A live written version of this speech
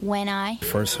When I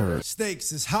first heard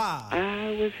Stakes is high.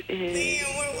 I was in.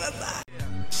 Damn, where was I?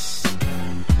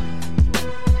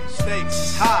 Stakes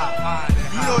is high.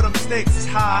 You know them stakes is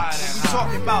high. We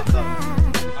talking about the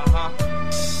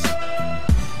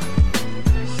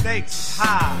stakes is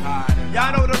high.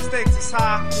 Y'all know them stakes is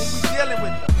high when we dealing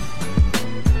with them.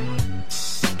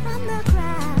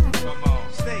 Come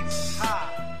on. Stakes is high.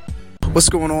 What's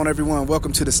going on, everyone?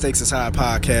 Welcome to the Stakes is High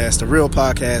podcast, a real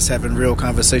podcast having real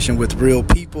conversation with real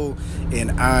people,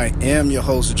 and I am your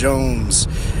host, Jones.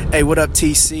 Hey, what up,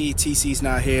 TC? TC's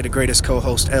not here, the greatest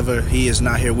co-host ever. He is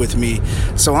not here with me,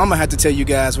 so I'm gonna have to tell you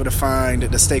guys where to find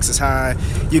the Stakes is High.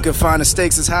 You can find the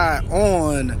Stakes is High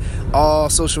on all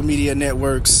social media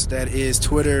networks, that is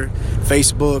Twitter,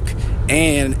 Facebook,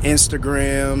 and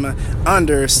Instagram,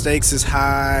 under Stakes is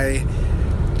High.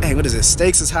 Hey, what is it?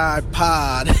 Stakes is High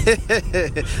Pod.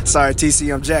 Sorry,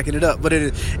 TC, I'm jacking it up. But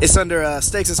it's under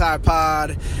Stakes is High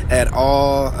Pod at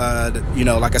all,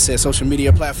 like I said, social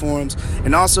media platforms.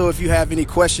 And also, if you have any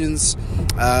questions,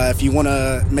 if you want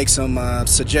to make some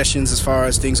suggestions as far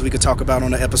as things we could talk about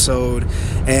on the episode.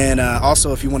 And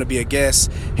also, if you want to be a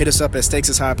guest, hit us up at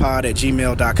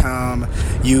stakesishighpod@gmail.com.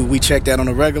 We check that on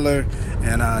a regular.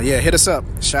 And hit us up.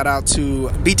 Shout out to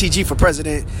BTG for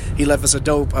President. He left us a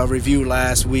dope review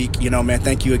last week. Man,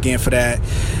 thank you again for that.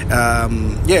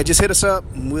 Just hit us up.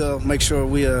 We'll make sure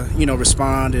we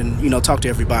respond and talk to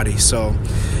everybody. So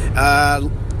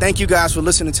thank you guys for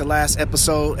listening to last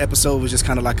episode. Episode was just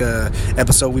kind of like a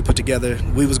episode we put together.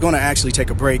 We was going to actually take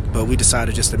a break, but we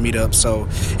decided just to meet up. So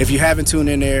if you haven't tuned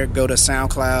in there, go to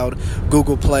SoundCloud,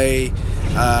 Google Play,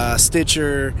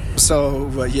 Stitcher.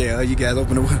 So you guys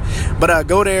open it. But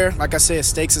go there. Like I said,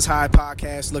 Stakes is High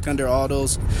podcast. Look under all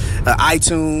those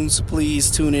iTunes.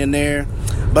 Please tune in there.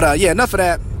 But enough of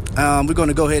that. We're going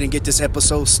to go ahead and get this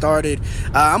episode started.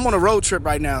 I'm on a road trip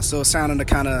right now, so it's sounding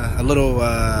kind of a little,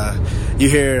 you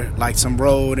hear like some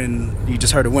road and you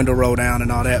just heard a window roll down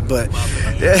and all that. But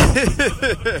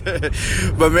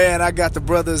man, I got the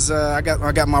brothers, I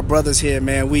got my brothers here,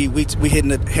 man. We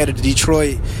headed to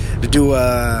Detroit to do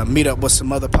meet up with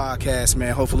some other podcasts,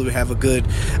 man. Hopefully we have a good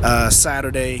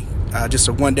Saturday, just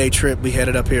a one-day trip. We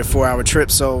headed up here, a 4-hour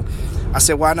trip. So I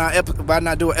said, why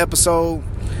not do an episode?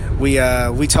 We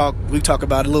talk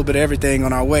about a little bit of everything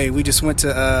on our way. We just went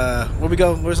to where we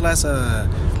go? Where's the last? We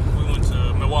went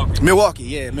to Milwaukee.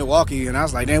 Milwaukee, and I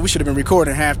was like, damn, we should have been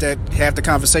recording half the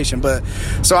conversation. But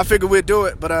so I figured we'd do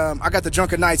it. But I got the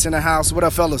Drunken Knights in the house. What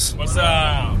up, fellas? What's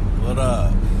up? What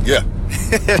up? Yeah.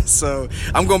 So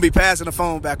I'm gonna be passing the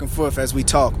phone back and forth as we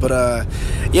talk. But man.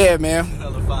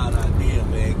 Hellified idea,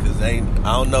 man, because I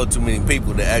don't know too many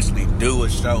people that actually do a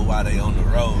show while they on the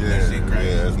road. Yeah, that shit crazy.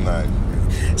 Yeah, that's nice.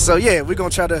 So we're gonna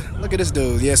try to look at this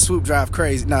dude. Yeah, Swoop drive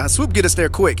crazy. Nah, Swoop get us there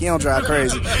quick. He don't drive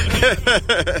crazy.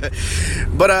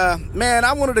 But man,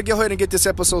 I wanted to go ahead and get this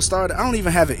episode started. I don't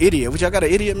even have an idiot. Which I got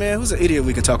an idiot, man. Who's an idiot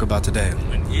we can talk about today?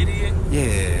 An idiot?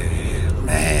 Yeah,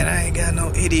 man, I ain't got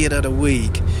no idiot of the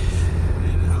week.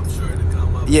 I'm sure it'll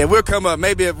come up. Yeah, we'll come up.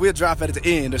 Maybe if we'll drop it at the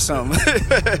end or something.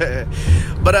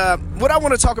 But what I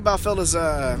want to talk about, fellas,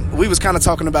 we was kind of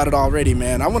talking about it already,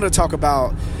 man. I want to talk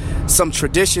about some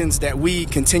traditions that we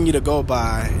continue to go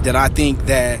by that I think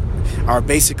that are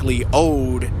basically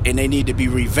old and they need to be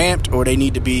revamped, or they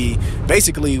need to be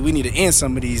basically, we need to end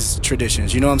some of these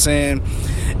traditions. You know what I'm saying?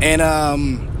 And I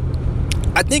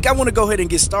think I want to go ahead and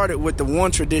get started with the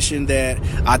one tradition that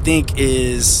I think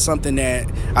is something that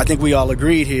I think we all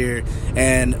agreed here,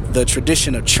 and the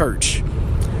tradition of church.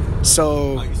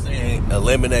 So Are you saying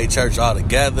eliminate church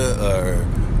altogether, or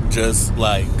just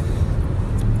like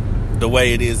the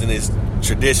way it is in its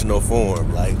traditional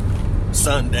form, like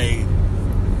Sunday,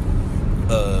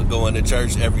 going to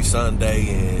church every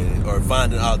Sunday, or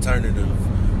finding alternative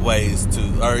ways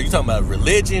to? Or are you talking about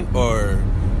religion, or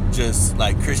just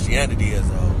like Christianity as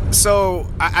a whole? So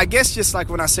I guess just like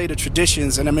when I say the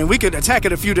traditions, and I mean we could attack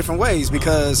it a few different ways,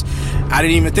 because I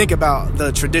didn't even think about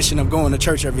the tradition of going to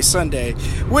church every Sunday,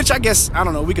 which I guess, I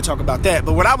don't know, we could talk about that.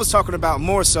 But what I was talking about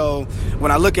more so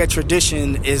when I look at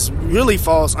tradition is really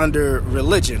falls under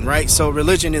religion, right? So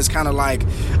religion is kind of like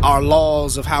our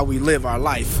laws of how we live our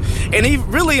life. And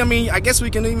really, I mean, I guess we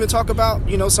can even talk about,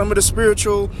 some of the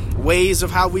spiritual ways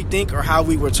of how we think or how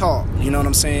we were taught, you know what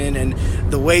I'm saying? And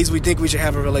the ways we think we should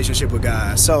have a relationship with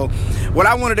God. So what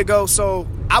I wanted to go, so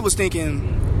I was thinking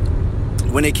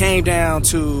when it came down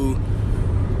to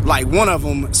like one of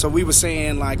them, so we were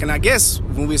saying like, and I guess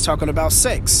when we was talking about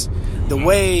sex, the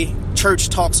way church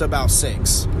talks about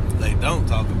sex. They don't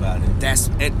talk about it.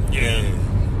 That's it. Yeah.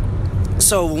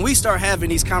 So when we start having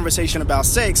these conversations about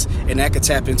sex, and that could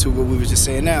tap into what we were just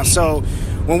saying now. So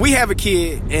when we have a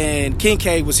kid, and King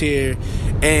K was here,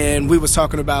 and we was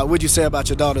talking about, what'd you say about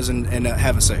your daughters and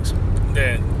having sex?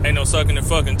 That ain't no sucking and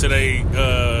fucking till they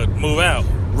move out.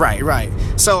 Right.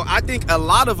 So I think a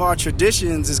lot of our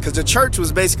traditions is because the church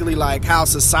was basically like how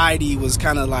society was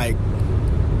kind of like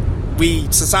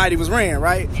society was ran,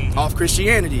 right? Mm-hmm. Off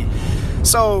Christianity.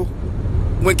 So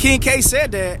when King K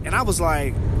said that, and I was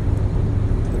like,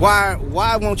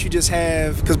 why won't you just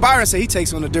have, because Byron said he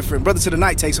takes on a different, Brother to the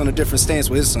Night takes on a different stance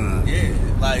with his son. Yeah,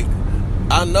 like,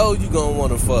 I know you gonna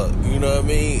want to fuck, you know what I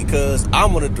mean? Because I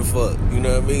wanted to fuck, you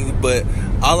know what I mean? But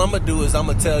all I'm gonna do is I'm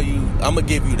gonna tell you, I'm gonna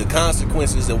give you the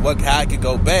consequences of how it could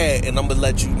go bad, and I'm gonna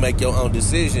let you make your own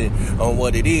decision on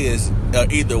what it is,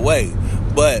 either way.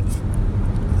 But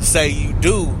say you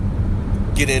do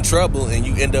get in trouble and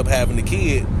you end up having a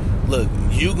kid, look,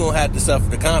 you gonna have to suffer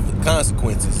the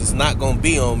consequences. It's not gonna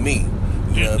be on me.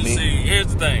 You know what I mean? See, here's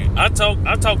the thing. I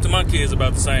talk to my kids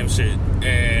about the same shit,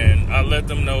 and I let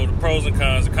them know the pros and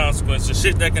cons, the consequences,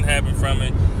 shit that can happen from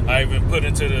it. I even put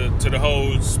into the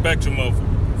whole spectrum of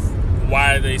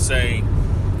why they say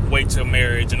wait till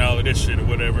marriage and all of this shit or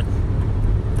whatever.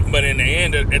 But at the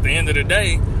end of the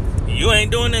day, you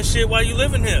ain't doing that shit while you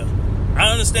living here. I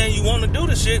understand you want to do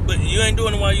the shit, but you ain't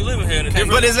doing it while you living here.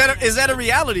 But is that a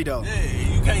reality though? Yeah,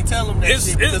 you can't tell them that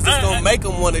shit because it's gonna make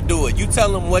them want to do it. You tell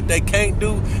them what they can't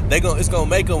do, it's gonna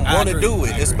make them want to do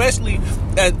it. Especially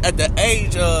at the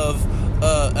age of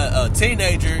a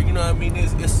teenager, you know what I mean?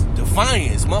 It's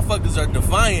defiance. Motherfuckers are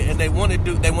defiant and they want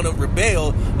to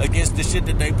rebel against the shit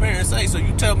that their parents say. So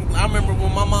you tell me, I remember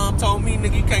when my mom told me,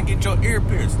 nigga, you can't get your ear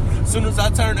pierced. As soon as I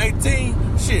turned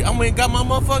 18, shit, I went and got my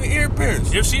motherfucking ear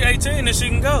pierced. If she 18, then she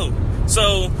can go.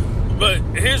 So, but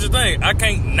here's the thing, I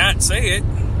can't not say it.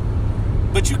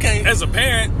 But you can't. As a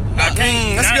parent, I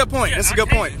can't. That's a good point. That's a good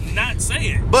point. Not say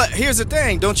it. But here's the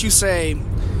thing, don't you say,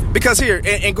 because here,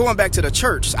 and going back to the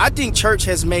church, I think church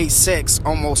has made sex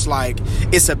almost like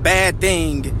it's a bad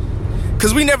thing,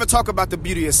 because we never talk about the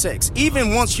beauty of sex.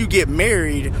 Even once you get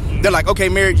married, they're like, okay,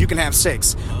 married, you can have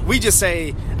sex. We just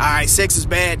say, all right, sex is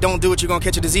bad, don't do it, you're going to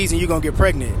catch a disease and you're going to get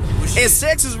pregnant. And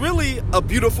sex is really a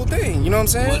beautiful thing, you know what I'm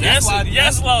saying? Well,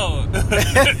 yes, Lord.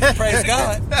 Praise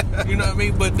God. You know what I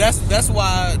mean? But that's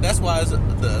why it's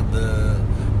the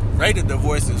rate of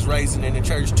divorce is rising in the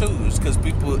church too, is because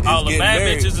people all the bad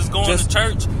married bitches is going to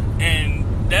church, and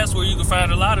that's where you can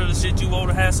find a lot of the shit you want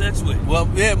to have sex with. Well,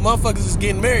 yeah, motherfuckers is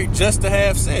getting married just to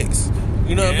have sex.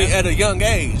 You know what I mean? At a young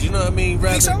age. You know what I mean?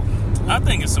 Think so? I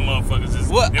think it's some motherfuckers.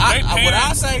 What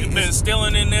I say has been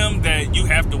instilling in them that you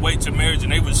have to wait till marriage,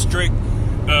 and they restrict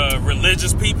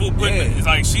religious people. It's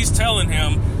like she's telling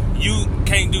him, you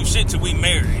can't do shit till we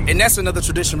marry. And that's another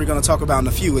tradition we're going to talk about in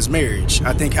a few, is marriage.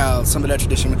 I think how some of that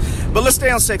tradition. But let's stay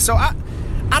on sex. So I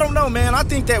don't know, man. I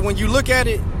think that when you look at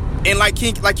it, and like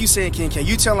you said, King K,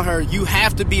 you telling her you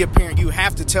have to be a parent. You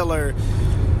have to tell her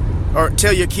or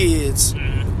tell your kids,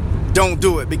 don't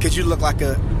do it because you look like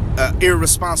a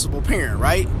irresponsible parent,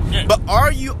 right? Yeah. But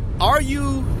are you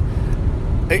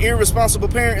an irresponsible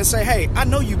parent and say, hey, I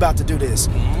know you about to do this.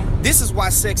 This is why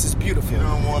sex is beautiful. You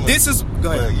don't want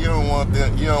Go ahead. You don't want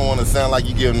to sound like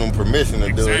you're giving them permission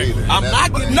to do it either. I'm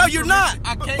not giving No, you're not.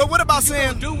 But what about you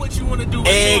saying do what you want to do?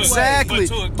 Exactly.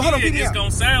 But to a But hold on, kid, hear me it's out.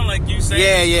 gonna sound like you saying.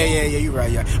 Yeah, you're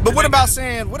right, yeah. But what about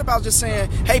just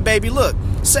saying, hey, baby, look,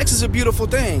 sex is a beautiful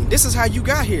thing. This is how you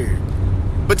got here.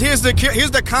 But here's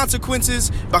the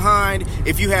consequences behind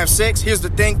if you have sex. Here's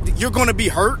the thing, you're going to be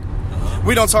hurt.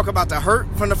 We don't talk about the hurt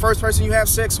from the first person you have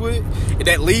sex with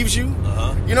that leaves you. You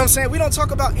know what I'm saying? We don't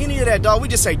talk about any of that, dog. We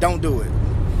just say don't do it.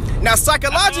 Now,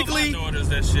 psychologically,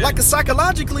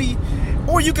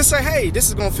 or you can say, hey, this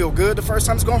is going to feel good the first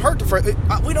time. It's going to hurt the first.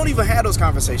 We don't even have those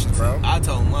conversations, bro. I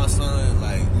told my son,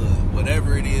 like, look,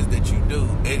 whatever it is that you do,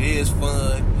 it is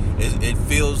fun. It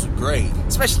feels great.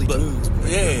 Especially dudes.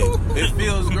 Yeah, it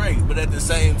feels great. But at the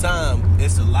same time,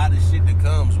 it's a lot of shit that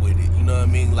comes with it. You know what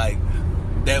I mean? Like,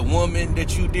 that woman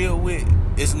that you deal with,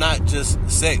 it's not just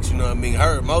sex, you know what I mean?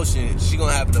 Her emotion, she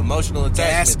gonna have an emotional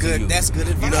attachment to you. That's good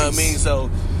advice. You know what I mean?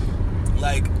 So,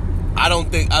 like, I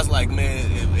was like,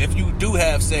 man, if you do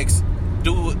have sex,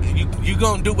 you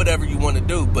gonna do whatever you want to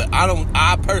do. But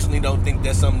I personally don't think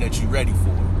that's something that you're ready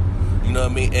for. You know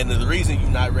what I mean? And the reason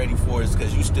you're not ready for it is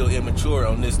because you're still immature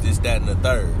on this, that, and the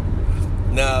third.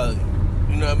 Now,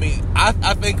 you know what I mean?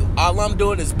 I think all I'm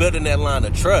doing is building that line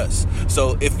of trust.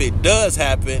 So if it does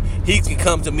happen, he can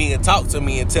come to me and talk to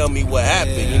me and tell me what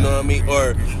happened. You know what I mean?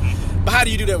 Or, but how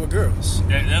do you do that with girls?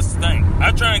 That's the thing.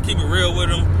 I try and keep it real with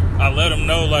them. I let them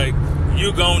know, like,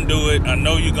 you gonna do it. I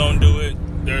know you gonna do it.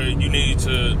 You need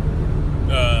to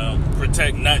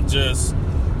protect not just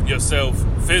yourself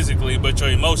physically, but your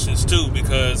emotions too,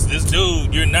 because this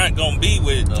dude you're not gonna be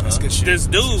with this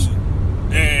dude,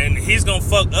 and he's gonna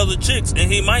fuck other chicks,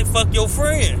 and he might fuck your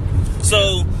friend.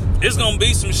 So it's gonna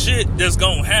be some shit that's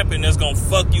gonna happen that's gonna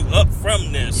fuck you up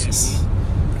from this. Yes.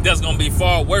 That's gonna be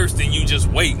far worse than you just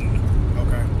waiting.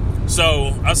 Okay.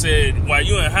 So I said, while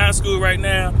you in high school right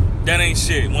now, that ain't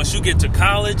shit. Once you get to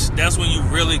college, that's when you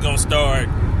really gonna start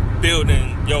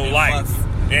building your life,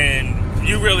 and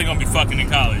you really gonna be fucking in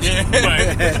college.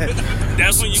 But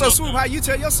that's when you. So Swoop, how you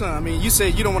tell your son? I mean, you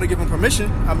said you don't want to give him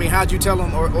permission. I mean, how'd you tell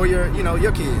him, or your,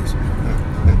 your kids?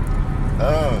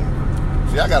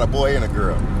 See, I got a boy and a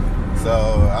girl,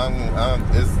 so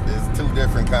it's two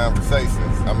different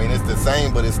conversations. I mean, it's the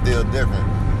same, but it's still different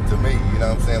to me. You know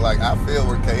what I'm saying? Like, I feel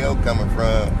where KO coming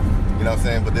from. You know what I'm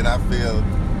saying? But then I feel,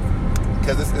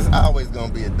 because it's always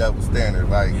gonna be a double standard.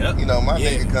 Like, my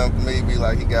nigga come to me, be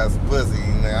like, he got some pussy,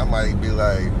 and I might be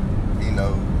like,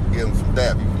 give him some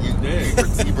dap.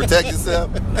 You protect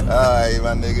yourself. All right,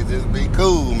 my nigga, just be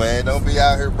cool, man. Don't be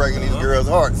out here breaking these girls'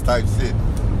 hearts type shit.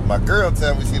 My girl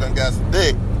tell me she done got some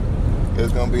dick.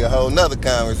 It's gonna be a whole nother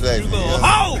conversation. You little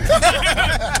hoe!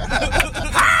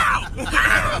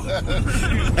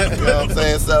 You know what I'm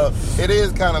saying? So it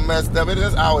is kind of messed up. It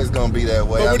is always gonna be that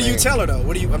way. But what do you tell her though?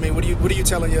 What are you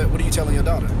telling your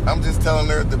daughter? I'm just telling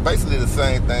her basically the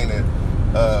same thing that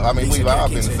we've all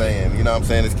been saying. You know what I'm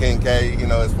saying? It's King K.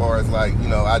 As far as like,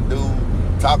 I do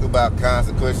talk about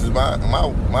consequences. My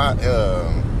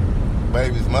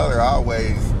baby's mother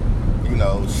always,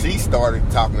 she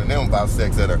started talking to them about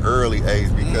sex at an early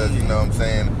age because, you know what I'm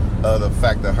saying, the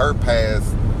fact that her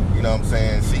past, you know what I'm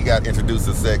saying, she got introduced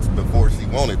to sex before she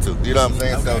wanted to. You know what I'm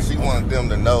saying? Okay. So she wanted them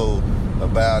to know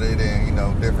about it and,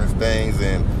 different things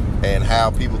and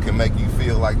how people can make you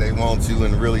feel like they want you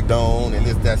and really don't, and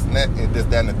this, that,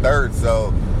 and the third.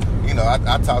 So,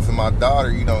 I talk to my daughter,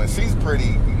 and she's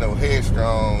pretty,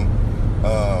 headstrong,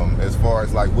 as far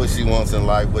as like what she wants in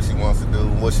life, what she wants to do,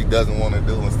 what she doesn't want to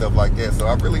do, and stuff like that. So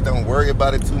I really don't worry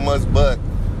about it too much, but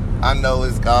I know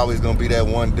it's always gonna be that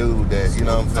one dude that, you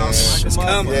know what I'm saying? It's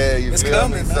coming. Yeah, you it's feel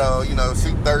coming, me? Man. So,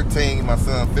 she's 13, my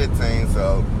son 15,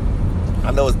 so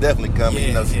I know it's definitely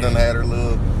coming. Yeah, she done had her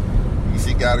little,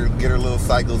 she got her, get her little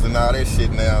cycles and all that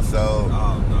shit now. So,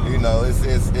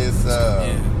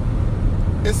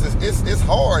 it's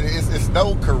hard. It's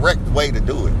no correct way to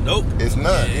do it. Nope. It's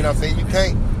none. Yeah. You know what I'm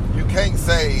saying? You can't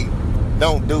say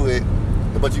don't do it,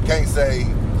 but you can't say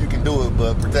you can do it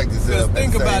but protect yourself.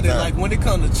 Because think about it, like when it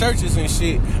comes to churches and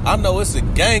shit, I know it's a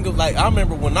gang of, like, I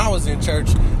remember when I was in church,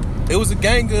 it was a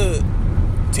gang of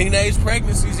teenage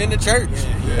pregnancies in the church.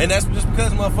 Yeah. And that's just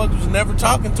because motherfuckers was never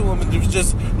talking to them, and it was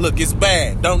just, look, it's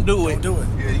bad, don't do it. Don't do it.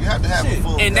 Yeah, you have to have a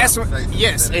full And that's what,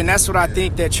 and that's what I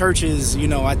think that churches,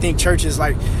 I think churches,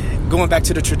 like, going back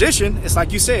to the tradition, it's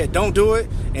like you said, don't do it,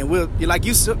 and like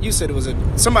you said, it was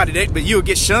somebody that, but you'll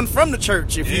get shunned from the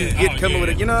church if you get coming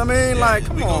with it. You know what I mean? Yeah. Like,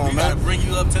 come on, we man. gotta bring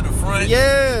you up to the front.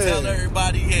 Yeah. Tell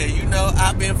everybody,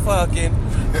 I've been fucking,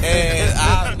 and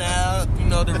I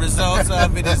now, the results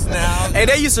of it is now. Hey,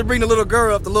 they used to bring the little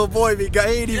girl up, the little boy, he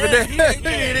ain't even there. He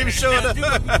ain't even showing up. You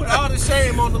put all the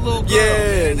shame on the little girl.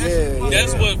 Yeah, man.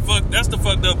 That's the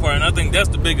fucked up part, and I think that's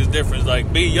the biggest difference. Like,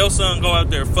 your son go out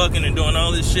there fucking and doing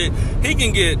all this shit, he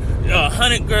can get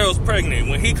 100 girls pregnant.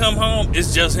 When he come home,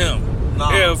 it's just him. Nah.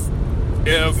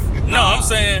 I'm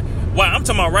saying, I'm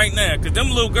talking about right now, because them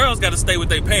little girls got to stay with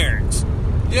their parents.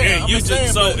 Yeah,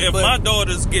 if my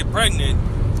daughters get pregnant,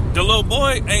 the little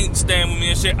boy ain't staying with me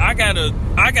and shit. I gotta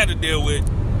deal with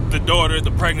the daughter, the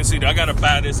pregnancy. I gotta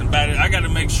buy this and buy that. I gotta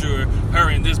make sure her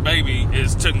and this baby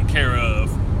is taken care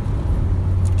of.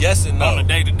 Yes and no. On a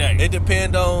day to day. It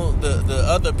depends on the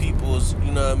other people's,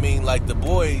 like the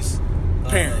boys'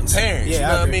 parents. Yeah, you know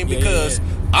what I mean? Because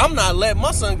I'm not letting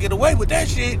my son get away with that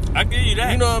shit. I give you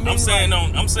that. You know what I mean?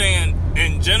 I'm saying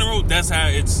in general, that's how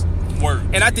it's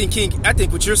worked. And I think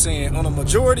what you're saying, on a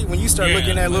majority, when you start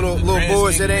looking at little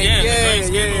boys that ain't,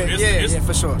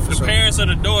 for sure. The parents of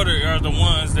the daughter are the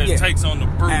ones that takes on the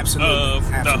brunt of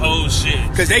the whole shit.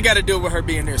 Because they got to deal with her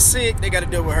being there sick. They got to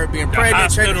deal with her being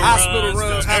pregnant. Hospital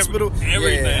runs.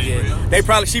 Everything.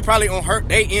 Yeah. She probably on her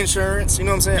insurance. You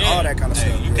know what I'm saying? Yeah. All that kind of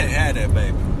stuff. You can't have that,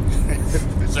 baby.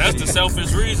 So that's the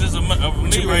selfish reasons of me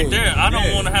right there. I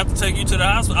don't want to have to take you to the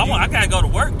hospital. I gotta go to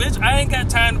work, bitch. I ain't got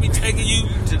time to be taking you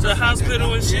to the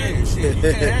hospital and shit. Yeah, shit. You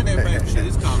can't have that, baby. Shit,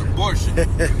 it's called abortion.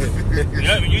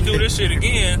 Yeah, when you do this shit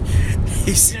again,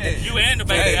 you and the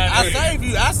baby out there.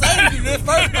 I saved you this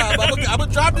first time. I'm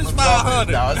gonna drop this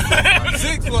 500.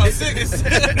 6 for a 6.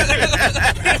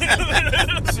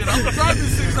 Shit, I'm gonna drop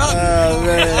this 600. Oh,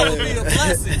 man. That would be a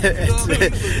blessing. You know what I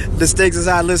mean? The Stakes Is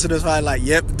High listeners probably like,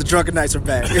 yep, the Drunken Knights are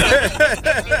back.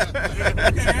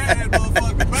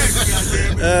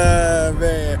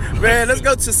 Man, let's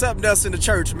go to something else in the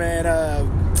church, man.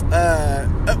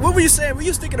 What were you saying? Were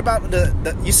you thinking about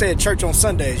you said church on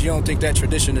Sundays? You don't think that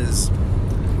tradition is?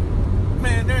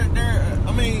 Man,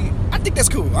 I mean, I think that's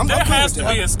cool. There has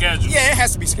to be a schedule. Yeah, it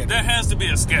has to be scheduled. There has to be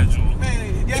a schedule.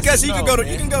 man, yes Because and you no,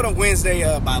 can go to Wednesday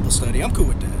Bible study. I'm cool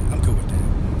with that.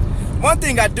 One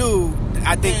thing I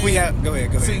think we have. Go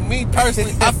ahead. See, me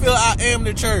personally, I feel I am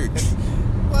the church.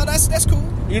 Well, that's cool.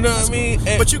 You know what I mean?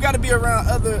 Cool. But you got to be around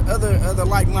other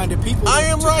like-minded people. I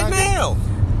am right now.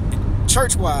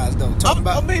 Church-wise, though.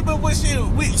 But what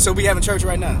shit? So we having church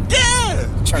right now? Yeah.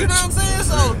 Church. You know what I'm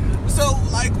saying? So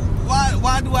like,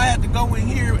 why do I have to go in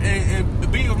here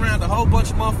and be around a whole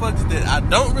bunch of motherfuckers that I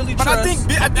don't really trust?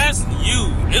 But that's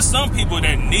you. It's some people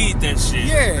that need that shit.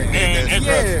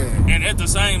 And at the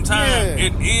same time,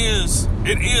 it is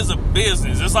a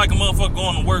business. It's like a motherfucker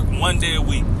going to work one day a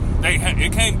week.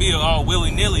 It can't be all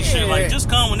willy-nilly shit. Like, just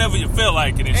come whenever you feel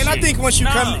like it and shit. I think when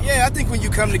you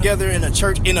come together in a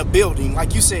church, in a building,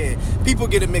 like you said, people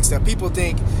get it mixed up. People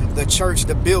think the church,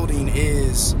 the building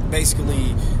is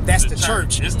basically, that's the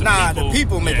church. The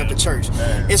people make up the church.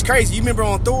 Yeah. It's crazy. You remember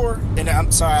on Thor, and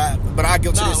I'm sorry, but I'll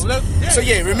go to this.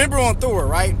 Remember on Thor,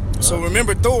 right? So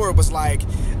remember Thor was like,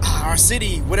 our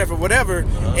city, whatever.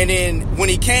 And then when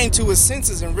he came to his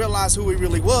senses and realized who he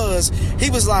really was, he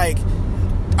was like,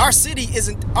 our city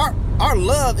isn't our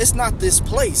love. It's not this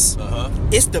place.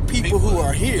 It's the people who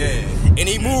are here. Yeah. And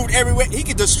he moved everywhere. He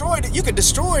could destroy it. You could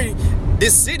destroy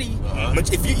this city,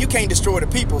 but if you can't destroy the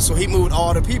people, so he moved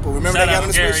all the people. Remember Shout they got out on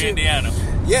the Gary, spaceship? Indiana.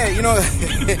 Yeah, you know.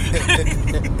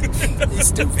 He's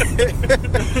stupid.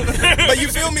 But you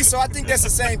feel me? So I think that's the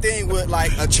same thing with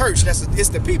like a church. It's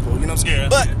the people. You know what I'm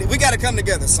saying? Yeah. But we got to come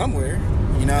together somewhere.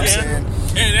 You know what I'm saying?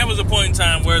 And there was a point in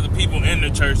time where the people in the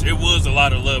church, it was a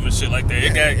lot of love and shit like that.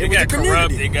 It got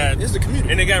corrupt. It's the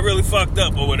community. And it got really fucked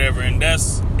up or whatever. And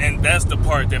that's the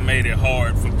part that made it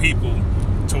hard for people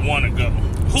to want to go.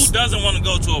 Who doesn't want to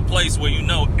go to a place where you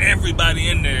know everybody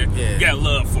in there got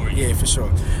love for you? Yeah, for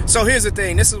sure. So here's the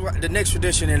thing. This is the next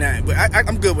tradition in that. But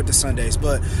I'm good with the Sundays.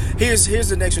 But here's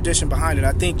the next tradition behind it.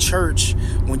 I think church,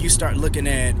 when you start looking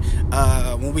at,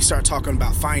 when we start talking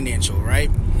about financial, right?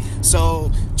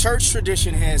 So church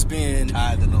tradition has been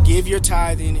give your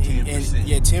tithing and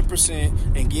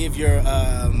 10% and give your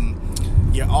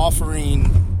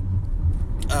offering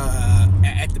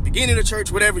at the beginning of the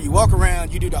church, whatever. You walk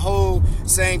around, you do the whole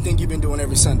same thing you've been doing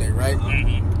every Sunday, right?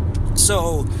 Mm-hmm.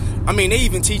 So, I mean, they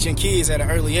even teaching kids at an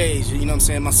early age. You know what I'm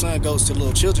saying? My son goes to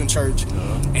little children's church,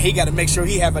 and he got to make sure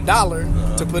he have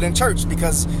 $1 to put in church,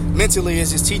 because mentally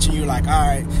it's just teaching you like, all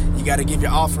right, you got to give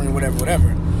your offering,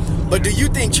 whatever. But do you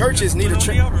think churches need a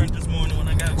deodorant this morning when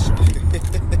I got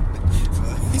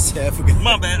He said, I forgot.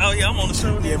 My bad. Oh yeah, I'm on the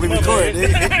show. Yeah, we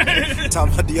recorded.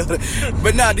 Talking about deodorant.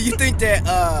 But now, do you think that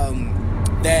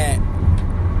that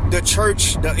the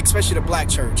church, especially the black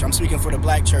church, I'm speaking for the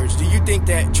black church, do you think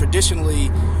that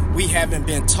traditionally we haven't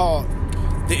been taught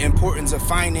the importance of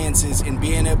finances and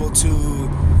being able to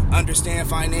understand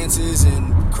finances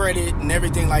and credit and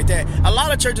everything like that? A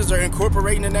lot of churches are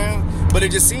incorporating it now, but it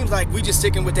just seems like we just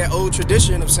sticking with that old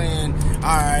tradition of saying,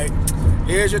 all right,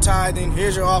 here's your tithing,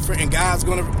 here's your offering, and God's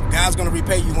gonna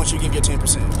repay you once you give your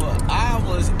 10%. Well, I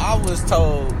was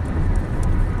told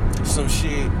some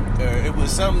shit. It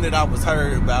was something that I was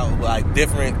heard about, like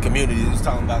different communities. It was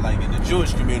talking about, like, in the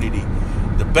Jewish community,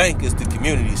 the bank is the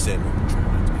community center.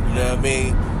 You know what I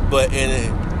mean? But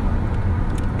in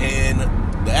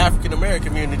the African American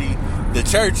community, the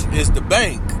church is the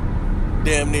bank.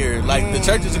 Damn near. Like, the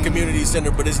church is a community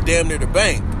center, but it's damn near the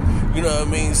bank. You know what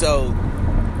I mean? So,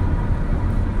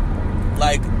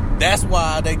 like, that's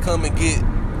why they come and get.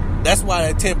 That's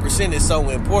why that 10% is so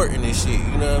important and shit.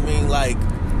 You know what I mean? Like,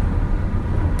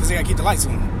 because they gotta keep the lights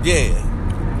on. Yeah.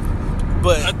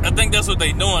 But I think that's what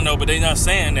they doing though. But they not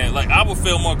saying that. Like, I would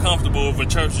feel more comfortable if a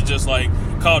church was just like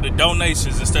called it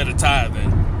donations instead of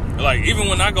tithing. Like, even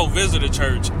when I go visit a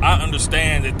church, I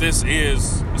understand that this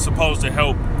is supposed to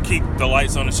help keep the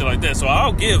lights on and shit like that. So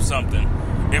I'll give something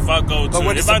if I go to.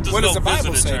 What does the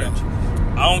Bible visit a say, church.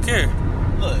 Though? I don't care.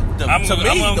 Look,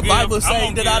 the Bible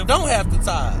says that I don't have to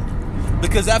tithe.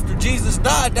 Because after Jesus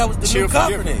died, that was the new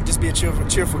covenant. Just be a cheerful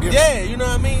giver. Yeah, you know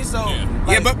what I mean? So,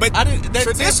 but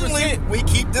traditionally, we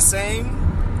keep the same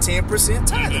 10%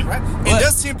 tithing, right? And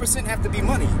does 10% have to be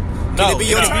money? Can it be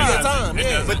your time?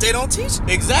 Yeah. But they don't teach it.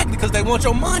 Exactly, because they want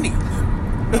your money.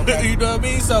 Okay. You know what I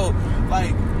mean? So,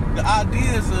 like, the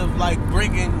ideas of, like,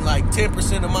 bringing, like,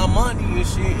 10% of my money and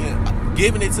shit and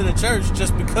giving it to the church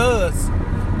just because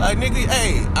Like, nigga,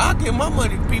 hey, I give my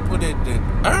money to people that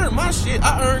earn my shit.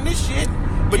 I earn this shit.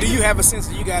 But do you have a sense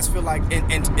that you guys feel like,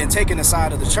 in taking the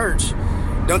side of the church,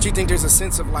 don't you think there's a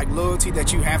sense of like loyalty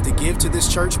that you have to give to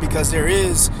this church, because there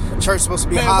is church supposed to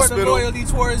be a hospital? Where's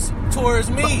the loyalty towards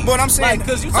me? But I'm saying, like,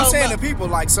 I'm saying the people,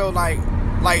 like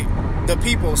the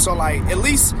people. So like, at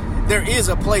least there is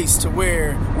a place to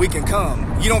where we can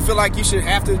come. You don't feel like you should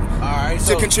have to,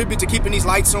 to contribute to keeping these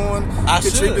lights on. I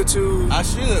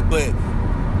should, but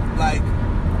like,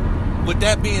 with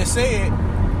that being said,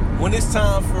 when it's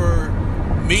time for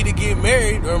me to get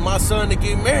married or my son to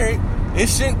get married, it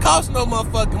shouldn't cost no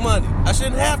motherfucking money. I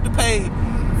shouldn't have to pay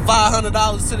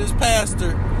 $500 to this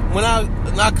pastor when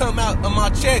I come out of my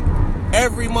check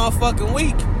every motherfucking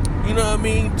week. You know what I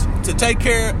mean? To take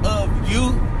care of you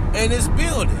and this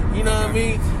building. You know what I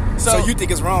mean? So you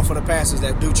think it's wrong for the pastors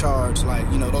that do charge, like,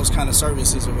 you know, those kind of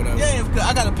services or whatever? Yeah,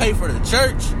 I got to pay for the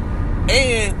church,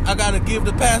 and I got to give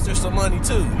the pastor some money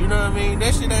too. You know what I mean?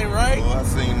 That shit ain't right. Well, I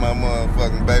seen my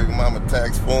motherfucking baby mama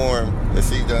tax form that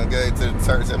she done gave to the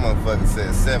church. That motherfucker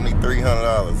said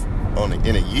 $7,300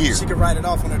 in a year. She could write it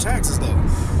off on her taxes though.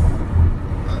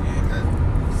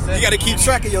 You got to keep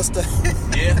track of your stuff.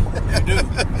 Yeah, you do.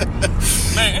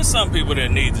 Man, there's some people that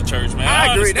need the church, man.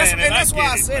 I agree. That's why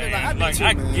I said it.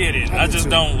 I get it. I just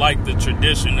don't like the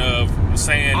tradition of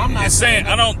saying.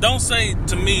 Don't say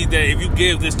to me that if you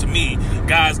give this to me,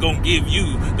 God's gonna give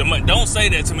you the money. Don't say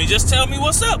that to me. Just tell me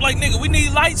what's up. Like, nigga, we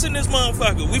need lights in this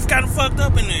motherfucker. We've kind of fucked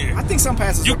up in there. I think some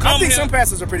pastors. Some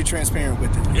pastors are pretty transparent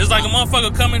with it. It's like a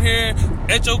motherfucker coming here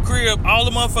at your crib all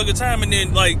the motherfucking time, and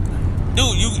then like,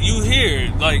 dude, you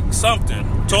hear like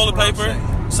something, toilet paper,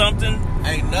 something.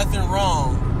 Ain't nothing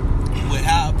wrong with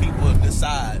how people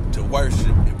decide to worship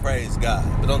and praise God,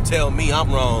 but don't tell me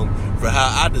I'm wrong for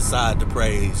how I decide to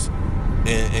praise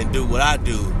and do what I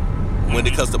do when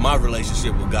it comes to my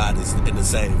relationship with God is in the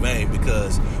same vein.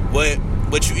 Because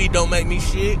what you eat don't make me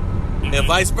shit, and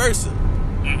vice versa.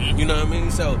 You know what I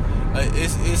mean? So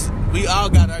it's we all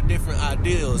got our different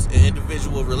ideals and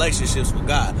individual relationships with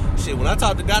God. Shit, when I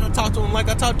talk to God, I talk to him like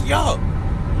I talk to y'all.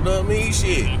 You know what I mean?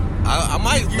 Shit, I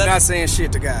might. You're not saying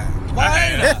shit to God. Why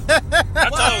ain't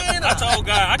I told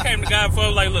God, I came to God for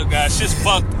like, look, God, shit's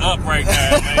fucked up right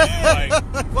now, man.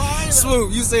 Like,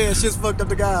 Swoop, you saying shit's fucked up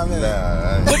to God, man.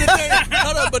 Nah.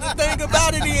 But the thing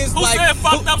about it is, who like, said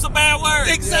fucked up's a bad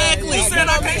word? Exactly. Who said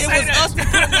I can't say that? It was us to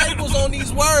put labels on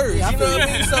these words. Yeah, you know what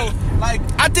I mean? So, like,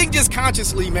 I think just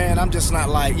consciously, man, I'm just not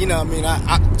like, you know what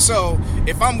I mean? So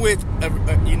if I'm with,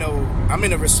 I'm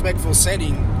in a respectful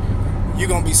setting, you're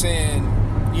going to be saying,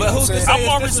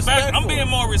 I'm being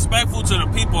more respectful to the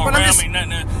people around me.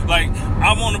 Like,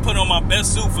 I want to put on my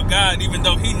best suit for God, even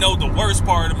though He know the worst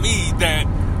part of me that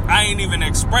I ain't even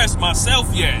expressed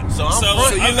myself yet. So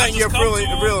you're letting your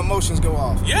real emotions go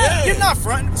off. Yeah, you're not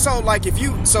fronting. So like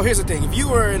so here's the thing: if you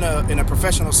were in a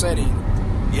professional setting,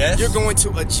 yes, you're going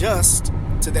to adjust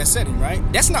to that setting, right?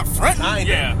 That's not fronting.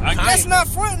 That's not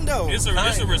fronting though. It's a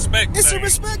respect. It's a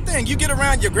respect thing. You get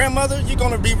around your grandmother, you're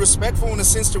gonna be respectful in the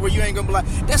sense to where you ain't gonna be like,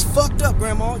 "That's fucked up,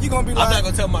 grandma." You're gonna be like, I'm not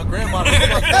gonna tell my grandma. But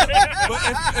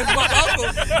if my uncle,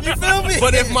 you feel me?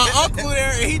 But if my uncle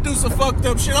there and he do some fucked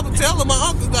up shit, I'm gonna tell him my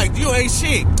uncle like, "You ain't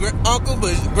shit, uncle,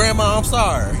 but grandma, I'm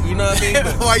sorry." You know what I mean?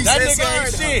 But why you that say nigga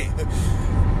sorry, ain't shit.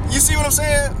 You see what I'm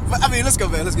saying? I mean, let's go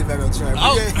back. Let's get back on track.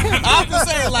 I'm just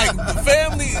saying, like,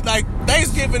 family, like,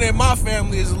 Thanksgiving in my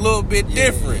family is a little bit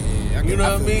different. Yeah, you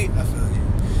know what I mean? I feel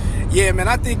you. Yeah, man,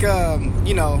 I think,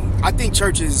 I think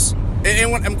churches,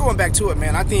 and when I'm going back to it,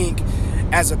 man, I think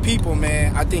as a people,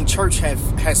 man, I think church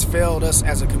has failed us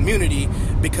as a community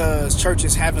because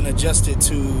churches haven't adjusted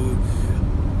to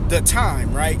the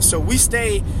time, right? So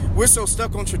we're so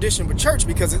stuck on tradition with church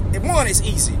because, one, it's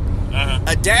easy.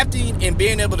 Adapting and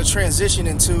being able to transition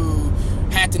into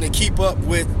having to keep up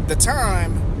with the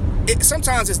time,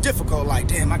 sometimes it's difficult. Like,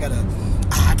 damn, I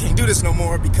can't do this no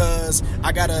more because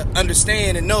I gotta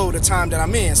understand and know the time that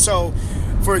I'm in. So,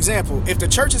 for example, if the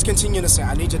churches continue to say,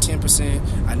 I need your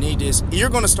 10%, I need this, you're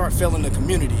gonna start failing the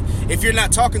community. If you're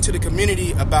not talking to the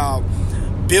community about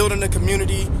building the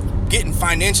community, getting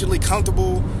financially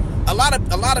comfortable, a lot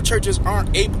of churches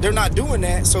they're not doing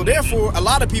that. So therefore, a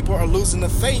lot of people are losing the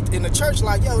faith in the church.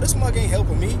 Like, yo, this mug ain't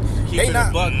helping me. Keep it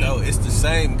a buck though. It's the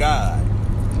same God.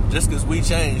 Just because we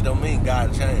change don't mean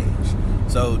God changed.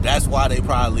 So that's why they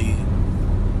probably.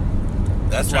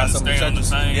 That's why some churches,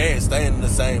 staying in the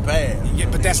same path. Yeah,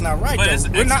 but that's not right. But though.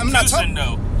 It's I'm not talking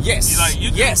though. Yes.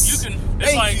 You can.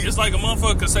 It's like a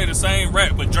motherfucker could say the same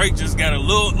rap, but Drake just got a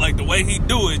little, like, the way he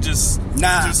do it just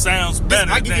sounds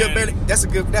better. I give you a better. That's a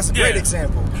great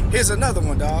example. Here's another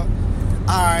one, dog.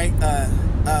 All right,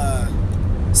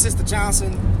 Sister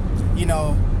Johnson, you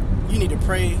know, you need to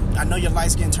pray. I know your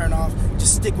light's getting turned off.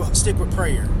 Just stick with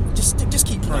prayer. Just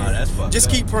keep praying. Nah, that's fucked just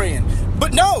up. keep praying.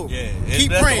 But no, keep that's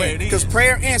the way praying it because is.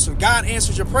 prayer answers. God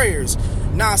answers your prayers.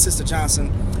 Nah, Sister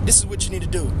Johnson, this is what you need to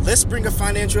do. Let's bring a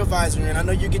financial advisor in. I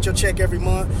know you get your check every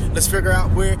month. Let's figure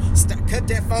out where. Cut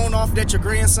that phone off that your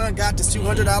grandson got. This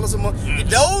 $200 a month.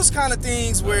 Those kind of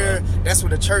things where that's where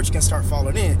the church can start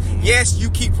falling in. Yes, you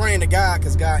keep praying to God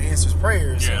because God answers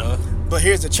prayers. Yeah. But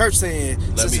here's the church saying, Let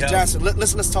me Sister help Johnson,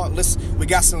 let's talk.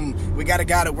 We got a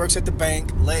guy that works at the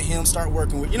bank. Let him start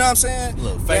working with. You know what I'm saying?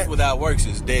 Look, faith without works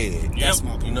is dead. That's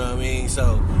my point. You know what I mean?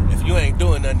 So if you ain't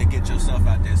doing nothing to get yourself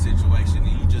out that situation,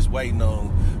 and you just waiting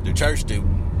on the church to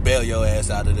bail your ass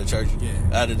out of the church,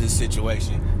 out of this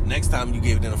situation, next time you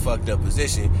get in a fucked up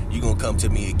position, you gonna come to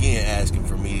me again asking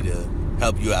for me to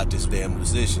help you out this damn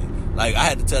position. Like I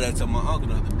had to tell that to my uncle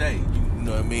the other day. You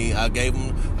know what I mean? I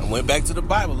went back to the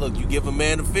Bible. Look, you give a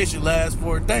man a fish, it lasts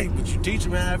for a day, but you teach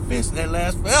him how to fish, and that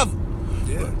lasts forever.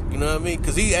 Yeah. You know what I mean?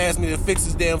 Because he asked me to fix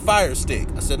his damn fire stick.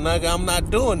 I said, nigga, I'm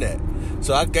not doing that.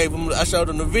 So I showed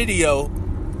him the video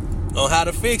on how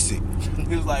to fix it.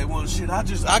 He was like, well, shit, I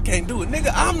can't do it.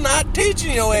 Nigga, I'm not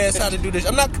teaching your ass how to do this.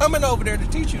 I'm not coming over there to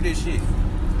teach you this shit.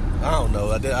 I don't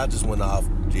know. I just went off.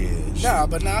 Yeah. Shit. Nah,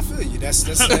 but I feel you. That's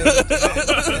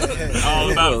All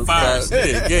about fire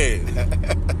stick. Yeah.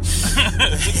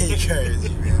 crazy,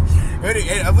 man.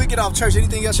 If we get off church,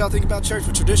 anything else y'all think about church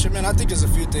for tradition, man? I think there's a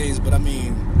few things, but I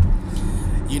mean,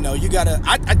 you know, you gotta.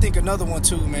 I think another one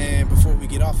too, man. Before we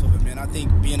get off of it, man, I think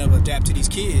being able to adapt to these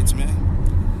kids, man.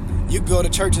 You go to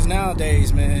churches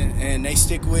nowadays, man, and they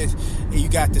stick with. You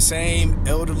got the same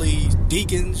elderly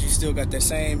deacons. You still got that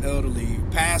same elderly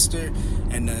pastor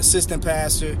and the assistant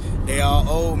pastor. They all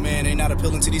old, man. They not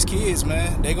appealing to these kids,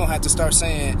 man. They gonna have to start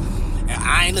saying,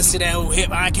 I ain't listen to that old hip.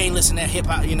 I can't listen to that hip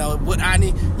hop. You know what I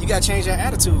need? You gotta change that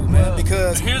attitude, man.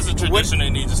 Because here's a tradition they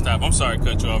need to stop. I'm sorry to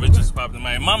cut you off. It just popped in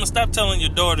my head. Mama, stop telling your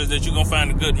daughters that you're gonna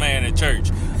find a good man at church.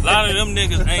 A lot of them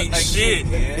niggas ain't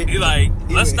shit. You like,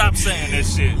 let's stop saying that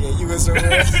shit. Yeah, you was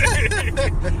somewhere.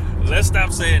 Let's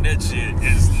stop saying that shit.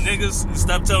 It's niggas,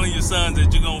 stop telling your sons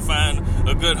that you're gonna find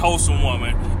a good wholesome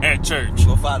woman at church.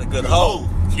 Go find a good hoe.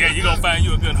 Yeah, you're gonna find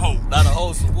you a good hoe. Not a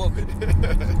wholesome woman.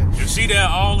 If she there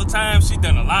all the time, she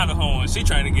done a lot of hoeing. She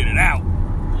trying to get it out.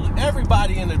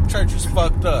 Everybody in the church is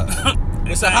fucked up.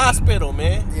 It's a hospital,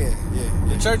 man. Yeah.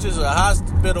 The church is a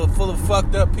hospital full of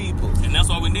fucked up people. And that's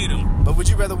why we need them. But would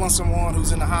you rather want someone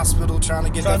who's in the hospital trying to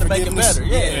get that Trying to make it forgiveness? better,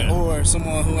 yeah. Or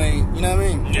someone who ain't, you know what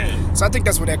I mean? Yeah. So I think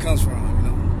that's where that comes from, you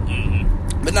know?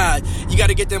 Mm-hmm. But nah, you got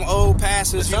to get them old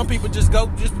pastors. Some people just go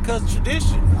just because of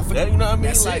tradition. You know what I mean?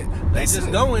 That's Like it. they That's just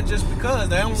it. going just because.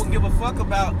 They don't give a fuck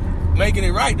about making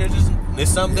it right.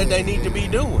 It's something that they need to be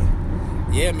doing.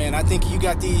 Yeah, man, I think you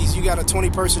got a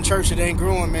 20-person church that ain't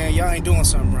growing, man. Y'all ain't doing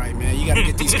something right, man. You got to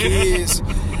get these kids.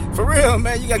 For real,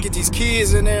 man, you got to get these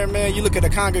kids in there, man. You look at the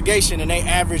congregation and they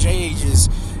average age is,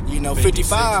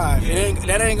 55. Yeah.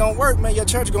 That ain't going to work, man. Your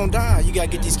church going to die. You got to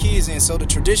get these kids in. So the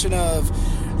tradition of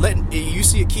you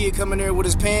see a kid coming there with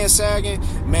his pants sagging,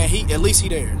 man, at least he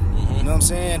there. Mm-hmm. You know what I'm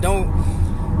saying?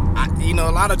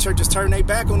 A lot of churches turn their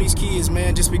back on these kids,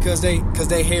 man, just because they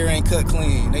hair ain't cut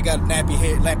clean. They got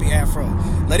nappy afro.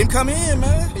 Let him come in,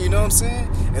 man. You know what I'm saying?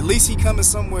 At least he coming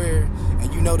somewhere,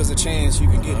 and you know there's a chance you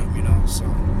can get him. You know, so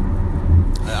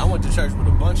I went to church with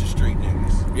a bunch of street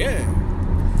niggas. yeah.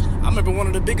 I remember one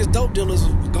of the biggest dope dealers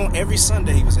going every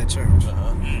Sunday. He was at church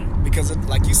because,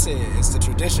 like you said, it's the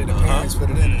tradition. The parents put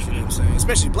it in. You know what I'm saying?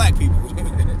 Especially black people.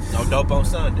 No dope on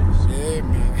Sundays. Yeah,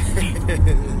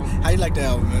 man. How you like that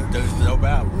album, man? There's no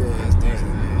album. Yeah, it's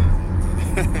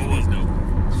decent. It was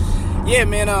dope. Yeah,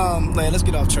 man. Let's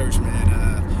get off church,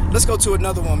 man. Let's go to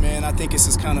another one, man. I think this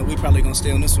is we probably gonna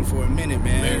stay on this one for a minute,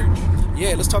 man. Marriage.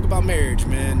 Yeah, let's talk about marriage,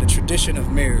 man. The tradition of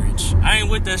marriage. I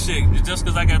ain't with that shit just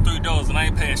because I got 3 doors and I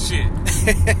ain't paying shit.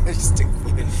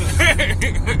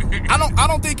 I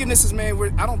don't think, and this is,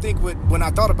 man. I don't think when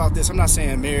I thought about this, I'm not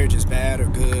saying marriage is bad or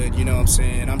good. You know what I'm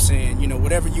saying? I'm saying,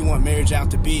 whatever you want marriage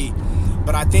out to be.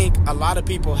 But I think a lot of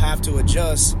people have to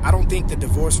adjust. I don't think the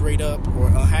divorce rate up or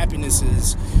unhappiness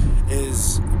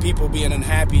is people being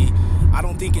unhappy. I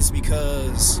don't think it's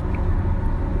because,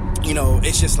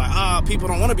 it's just like, people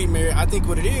don't want to be married. I think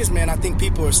what it is, man, I think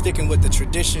people are sticking with the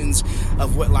traditions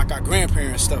of what, like, our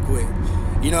grandparents stuck with.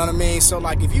 You know what I mean? So,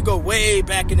 like, if you go way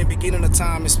back in the beginning of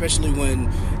time, especially when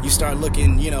you start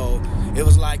looking, it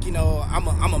was like,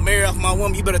 I'm a marry off my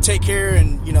woman. You better take care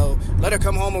and, let her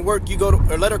come home and work.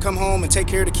 Or let her come home and take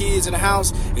care of the kids in the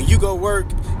house. And you go work.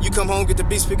 You come home, get the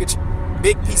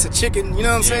big piece of chicken. You know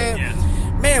what I'm saying? Yeah.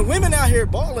 Man, women out here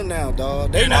balling now,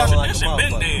 dog. They not. That shit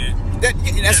been dead.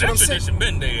 That's what I'm saying. Tradition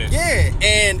been there. Yeah,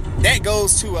 and that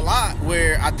goes to a lot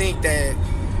where I think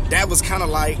that was kind of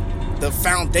like the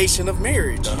foundation of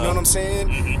marriage. You know what I'm saying?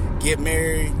 Mm-hmm. Get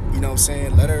married, you know what I'm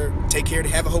saying? Let her take care of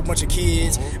have a whole bunch of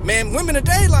kids. Man, women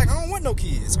today, like, I don't want no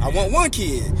kids. I want one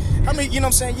kid. I mean, you know what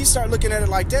I'm saying? You start looking at it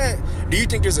like that. Do you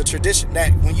think there's a tradition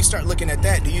that when you start looking at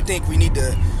that, do you think we need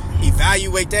to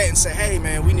evaluate that and say, hey,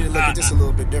 man, we need to look at this a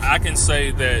little bit different? I can say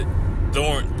that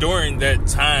during that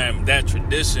time, that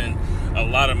tradition, a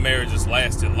lot of marriages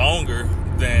lasted longer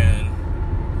than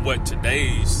what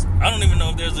today's. I don't even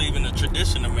know if there's even a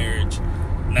tradition of marriage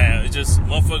now. It's just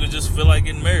motherfuckers just feel like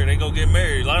getting married. They go get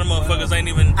married. A lot of motherfuckers ain't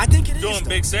even I think it is, doing though.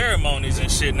 big ceremonies and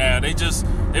shit now.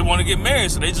 They want to get married,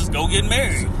 so they just go get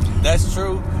married. That's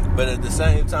true, but at the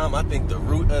same time, I think the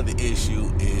root of the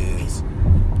issue is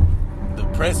the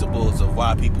principles of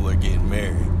why people are getting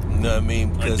married. You know what I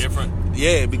mean? Are different.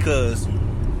 Yeah, because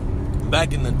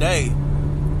back in the day,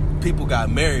 people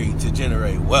got married to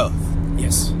generate wealth.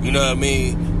 Yes. You know what I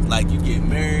mean? Like, you get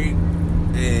married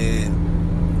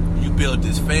and you build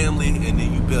this family and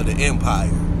then you build an empire.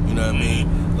 You know what I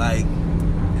mean? Like,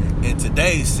 in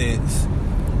today's sense,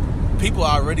 people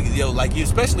already, like,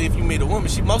 especially if you meet a woman,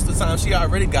 most of the time she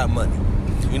already got money.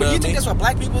 You know what I mean? think that's why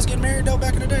black people was getting married though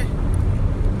back in the day?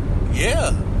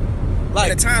 Yeah.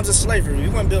 Like, At the times of slavery, we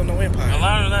wasn't building no empire. A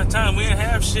lot of that time, we didn't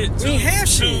have shit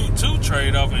to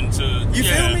trade off into. You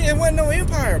feel me? It wasn't no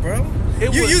empire, bro.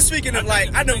 You was- speaking of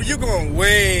like, I know you're going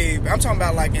way. I'm talking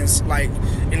about like in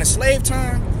the slave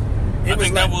time. I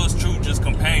think that was true, just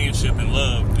companionship and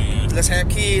love, man. Let's have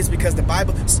kids because the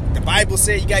Bible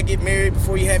said you gotta get married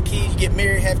before you have kids. You get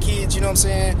married, have kids. You know what I'm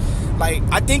saying? Like,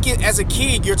 I think as a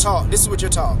kid, you're taught. This is what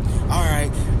you're taught. All right,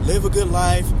 live a good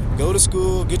life. Go to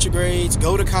school, get your grades,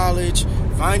 go to college,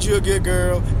 find you a good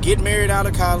girl, get married out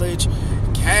of college,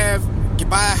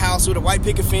 buy a house with a white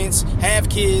picket fence, have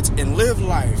kids, and live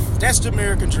life. That's the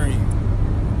American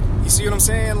dream. You see what I'm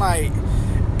saying? Like,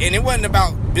 and it wasn't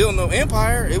about building no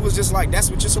empire. It was just like, that's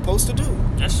what you're supposed to do.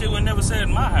 That shit was never said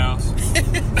in my house.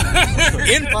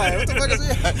 Empire. What the fuck is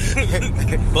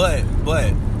that?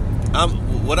 but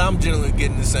what I'm generally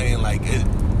getting to saying, like,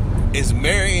 is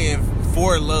marrying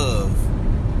for love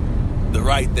the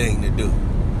right thing to do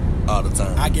all the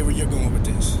time? I get where you're going with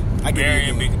this.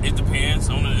 It depends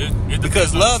on it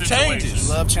Because depends on love the situation. changes.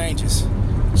 Love changes.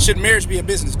 Should marriage be a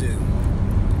business deal?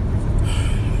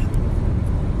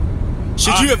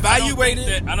 Should you evaluate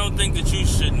it? I don't think that you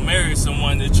should marry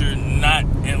someone that you're not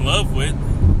in love with.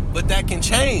 But that can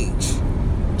change.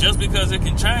 Just because it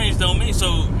can change don't mean so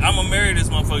I'm gonna marry this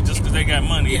motherfucker just because they got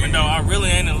money, even though I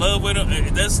really ain't in love with them.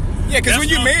 Because when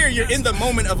you marry, you're in the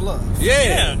moment of love.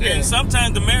 Yeah. And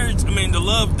sometimes the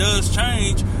love does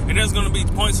change, and there's gonna be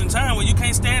points in time where you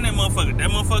can't stand that motherfucker.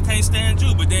 That motherfucker can't stand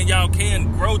you, but then y'all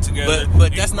can grow together.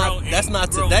 But that's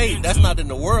not today. That's not in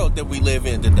the world that we live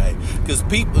in today.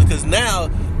 Because now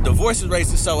divorce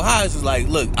rates are so high. It's just like,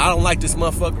 look, I don't like this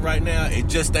motherfucker right now. It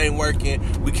just ain't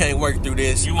working. We can't work through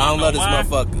this. I don't love this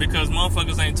motherfucker. Because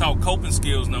motherfuckers ain't taught coping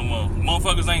skills no more.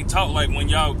 Motherfuckers ain't taught, like, when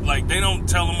y'all, like, they don't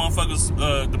tell the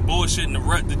motherfuckers the bullshit and the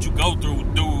rut that you go through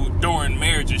during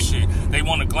marriage and shit. They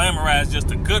want to glamorize just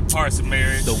the good parts of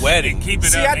marriage. The wedding. And keep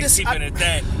it up and keep it at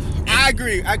that. I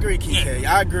agree, KK.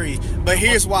 I agree. But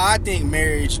here's why I think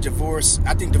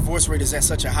divorce rate is at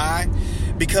such a high.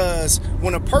 Because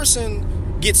when a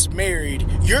person gets married,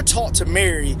 you're taught to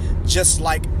marry just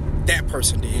like that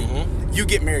person did. Mm-hmm. You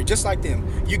get married just like them.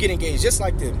 You get engaged just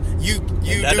like them. You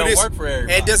that do don't this. work for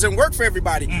everybody. It doesn't work for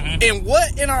everybody. Mm-hmm. And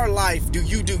what in our life do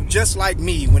you do just like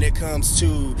me when it comes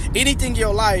to anything in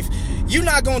your life? You're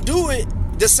not gonna do it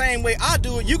the same way I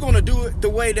do it. You're gonna do it the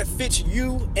way that fits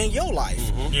you and your life.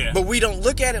 Mm-hmm. Yeah. But we don't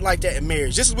look at it like that in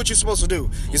marriage. This is what you're supposed to do.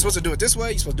 You're supposed to do it this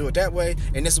way. You're supposed to do it that way.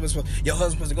 And this is what's your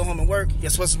husband's supposed to go home and work. You're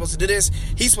supposed to do this.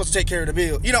 He's supposed to take care of the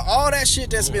bill. You know, all that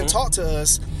shit that's been taught to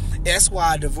us. That's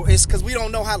why divorce. It's because we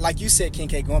don't know how. Like you said, King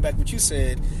K. Going back to what you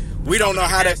said, we don't know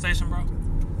how that to. Station, bro.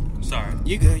 Sorry.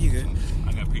 You good.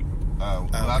 I got people. I'll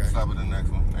stop at the next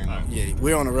one. Yeah,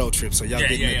 we're on a road trip, so y'all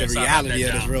getting the Sorry reality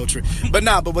of this road trip. But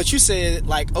what you said,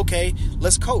 like, okay,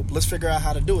 let's cope. Let's figure out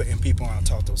how to do it. And people aren't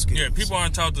taught those skills. Yeah, people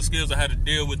aren't taught the skills of how to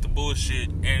deal with the bullshit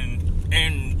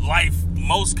in life,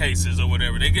 most cases or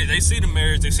whatever. They see the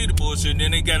marriage, they see the bullshit, and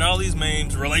then they got all these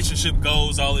memes, relationship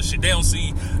goals, all this shit. They don't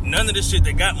see none of the shit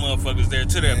that got motherfuckers there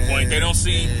to that point. They don't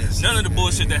see none of the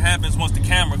bullshit that happens once the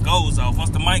camera goes off,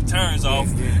 once the mic turns off,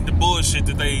 the bullshit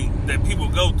that people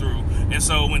go through. And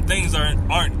so when things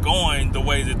aren't going the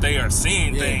way that they are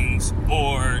seeing things,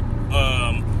 or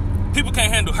people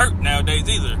can't handle hurt nowadays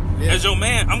either. As your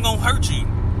man, I'm gonna hurt you.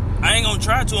 I ain't gonna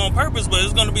try to on purpose, but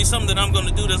it's gonna be something that I'm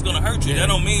gonna do that's gonna hurt you. That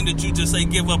don't mean that you just say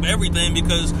give up everything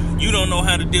because you don't know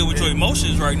how to deal with your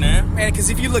emotions right now. Man, because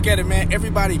if you look at it, man,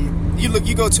 everybody,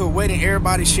 you go to a wedding,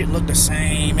 everybody's shit look the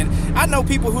same. And I know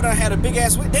people who done had a big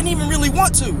ass wedding, they didn't even really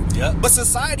want to. Yep. But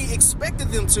society expected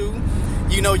them to.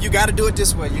 You know, you got to do it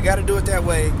this way, you got to do it that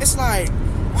way. It's like,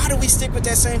 why do we stick with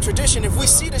that same tradition if we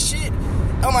see the shit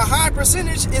on a high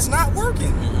percentage it's not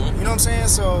working? You know what I'm saying?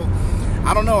 So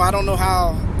I don't know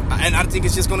how, and I think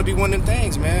it's just going to be one of them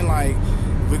things, man. Like,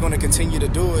 we're going to continue to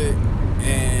do it,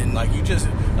 and like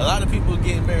a lot of people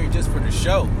getting married just for the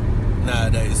show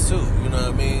nowadays too. You know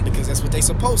what I mean? because that's what they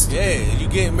supposed to. Yeah, you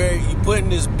getting married, you putting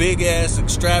this big ass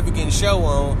extravagant show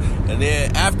on, and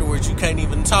then afterwards you can't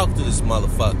even talk to this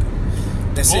motherfucker.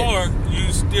 That's Or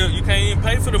it. you can't even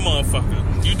pay for the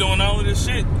motherfucker. You doing all of this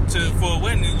shit for a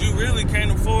wedding that you really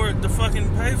can't afford to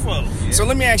fucking pay for. So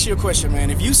let me ask you a question, man.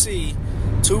 If you see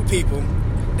two people,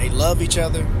 they love each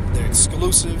other, they're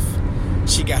exclusive.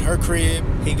 She got her crib,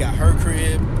 he got her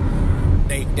crib.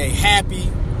 They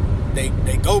happy. They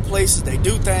go places, they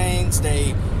do things.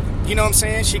 They, you know what I'm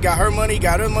saying? She got her money,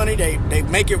 got her money. They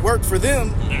make it work for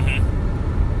them.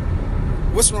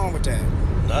 What's wrong with that?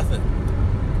 Nothing.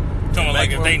 Talking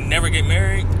like if they never get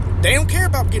married They don't care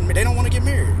about getting married. They don't want to get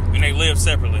married. and they live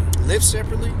separately. Live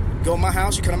separately. Go to my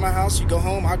house. You come to my house. You go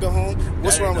home. I go home.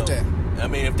 What's wrong with that? I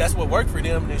mean, if that's what worked for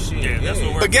them, then shit. Yeah, that's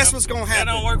what works. But guess what's gonna happen?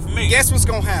 That don't work for me. Guess what's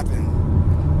gonna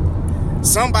happen?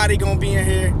 Somebody gonna be in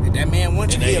here. That man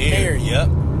wants you to get married. Yep.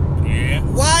 Yeah.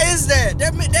 Why is that?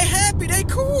 They happy. They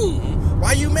cool.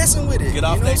 Why you messing with it? Get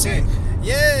off you know that what I'm saying?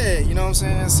 Yeah, you know what I'm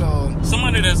saying? So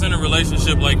Somebody that's in a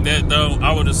relationship like that, though,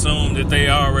 I would assume that they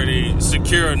already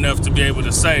secure enough to be able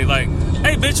to say, like,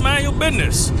 hey, bitch, mind your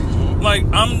business. Like,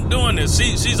 I'm doing this.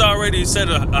 She's already set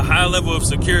a high level of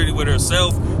security with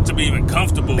herself to be even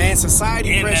comfortable. man,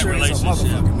 society in that pressure is a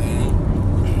relationship. motherfucker,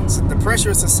 man. So the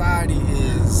pressure of society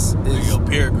is Your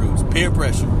peer groups, peer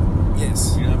pressure.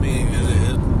 yes. You know what I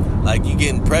mean? Like you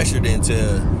getting pressured into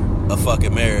a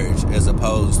fucking marriage as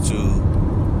opposed to,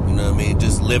 you know what I mean,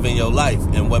 just living your life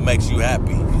and what makes you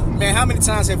happy. Man, how many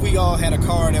times have we all had a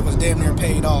car that was damn near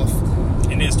paid off?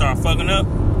 And then start fucking up.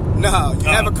 No, you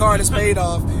have a car that's paid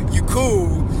off. You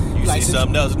cool. You like, see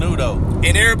something else new though.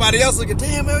 and everybody else looking,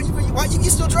 damn, man, why you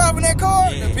still driving that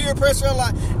car? Yeah. The peer pressure,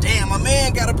 like, damn, my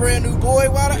man got a brand new boy.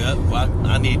 Why? Yep.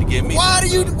 I need to get me. Why do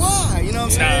you? something. Why? You know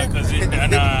what I'm Nah,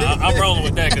 saying? I'm rolling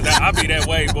with that because I be that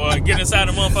way, boy. Get inside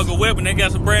the motherfucker whip and they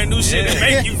got some brand new shit that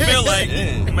make you feel like,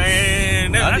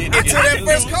 man. I need to Until get that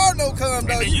first car note come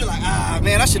though, you be like,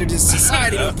 man, I should have just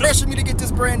society to pressure me to get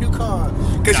this brand new car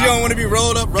because you don't want to be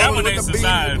rolled up, That rolling one ain't with the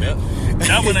society. beat.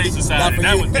 That one ain't society.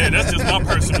 Not for you. That's just my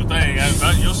personal thing.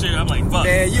 Your shit, I'm like, fuck.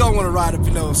 Man, you don't want to ride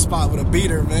up, spot with a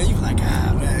beater, man. You like,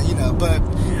 man, But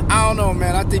I don't know,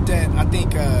 man. I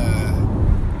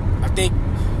think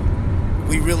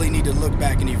we really need to look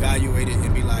back and evaluate it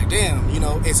and be like, damn,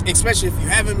 it's especially if you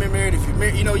haven't been married. If you're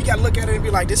married, you got to look at it and be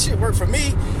like, this shit worked for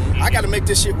me. I got to make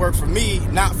this shit work for me,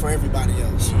 not for everybody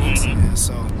else. You know what I'm saying?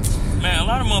 So, Man, a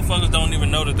lot of motherfuckers don't even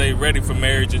know that they ready for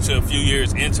marriage until a few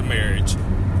years into marriage.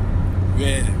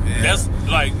 yeah. That's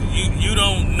like you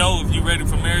don't know if you're ready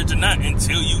for marriage or not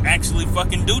until you actually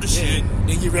fucking do the shit.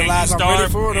 Then you realize I'm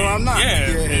ready for it or I'm not. Yeah,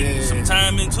 Yeah. and some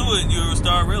time into it, you'll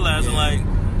start realizing like,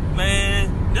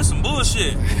 man, this some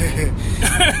bullshit. Or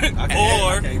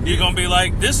you're gonna be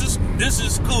like, this is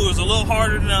cool. It's a little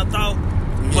harder than I thought,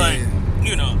 but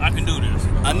I can do this.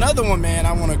 Another one, man,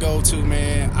 I want to go to,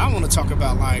 man. I want to talk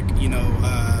about like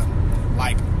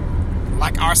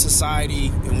our society,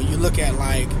 and when you look at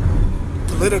like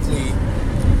politically,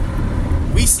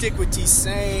 we stick with these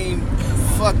same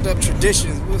fucked up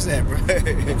traditions. What's that, bro?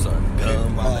 I'm sorry.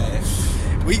 My bad.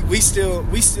 We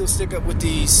still stick up with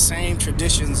these same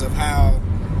traditions of how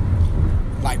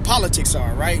like politics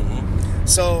are, right?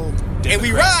 So and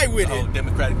we ride with the whole it.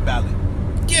 Democratic ballot.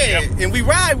 Yeah, and we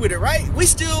ride with it, right? We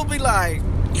still be like,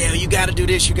 yeah, you got to do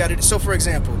this, you got to. So, for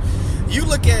example, you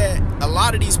look at a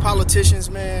lot of these politicians,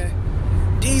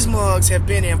 man. These mugs have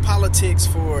been in politics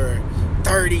for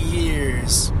 30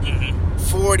 years,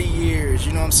 40 years.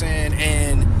 You know what I'm saying?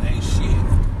 And Ain't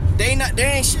shit. they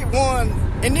ain't shit. One,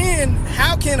 and then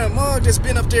how can a mug that's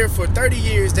been up there for 30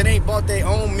 years that ain't bought their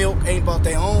own milk, ain't bought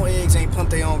their own eggs, ain't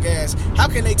pumped their own gas? How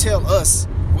can they tell us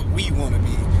what we want to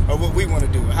be or what we want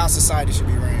to do, or how society should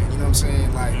be ran? You know what I'm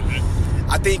saying? Like,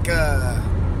 I think,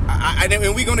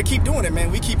 and we're gonna keep doing it,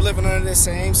 man. We keep living under that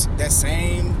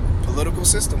same political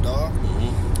system, dog.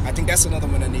 I think that's another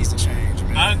one that needs to change,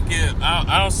 man.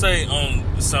 I'll say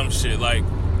on some shit like,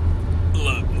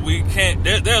 look, we can't.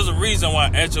 There's a reason why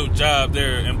at your job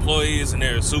there are employees and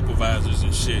there are supervisors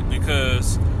and shit,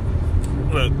 because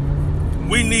look,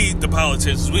 we need the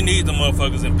politicians. We need the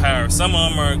motherfuckers in power. Some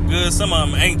of them are good. Some of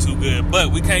them ain't too good.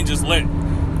 But we can't just let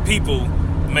people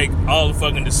make all the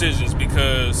fucking decisions,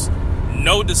 because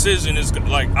no decision is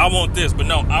like, I want this, but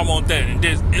no, I want that. And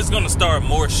this, it's going to start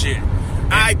more shit.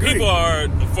 And I agree. People are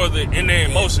in their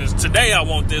emotions. Today I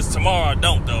want this. Tomorrow I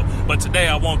don't, though. But today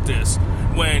I want this.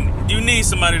 When you need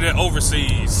somebody that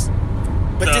oversees.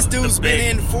 But this dude's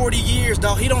been in 40 years,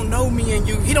 dog. He don't know me and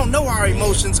you. He don't know our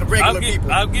emotions of regular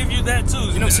people. I'll give you that, too. You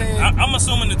know what I'm saying? I'm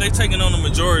assuming that they taking on the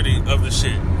majority of the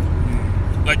shit.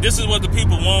 Like, this is what the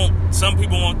people want. Some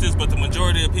people want this, but the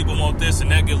majority of people want this,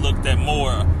 and that get looked at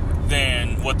more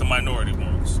than what the minority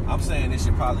wants. I'm saying it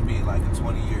should probably be like a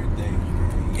 20-year thing.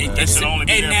 It should only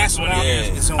be there for 20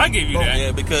 years. I give you that.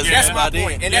 Yeah, because that's my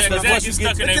point. And that's because what you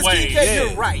stuck in their just ways.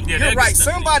 you're right. Yeah, you're right.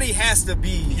 Somebody has to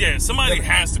be. Yeah, somebody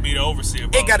has to be the overseer.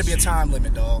 It got to be a time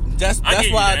limit, dog. That's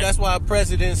why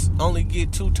presidents only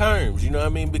get 2 terms. You know what I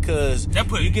mean? Because that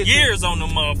put you get years on them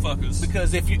motherfuckers.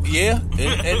 Because if you and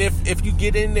if you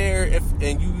get in there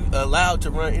and you allowed to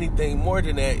run anything more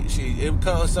than that, shit, it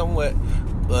becomes somewhat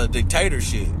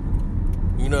dictatorship.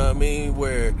 You know what I mean?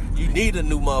 Where you need a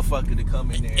new motherfucker to come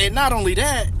in there. And not only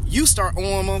that, you start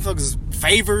owing motherfuckers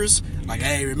favors. Like,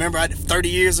 hey, remember 30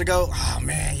 years ago? Oh,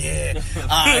 man, yeah.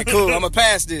 All right, cool. I'm going to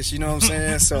pass this. You know what I'm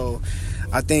saying? So,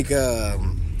 I think, yeah,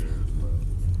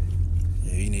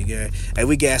 you need to get. Hey,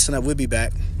 we gassing up. We'll be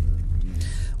back.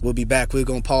 We'll be back. We're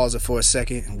going to pause it for a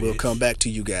second, and we'll come back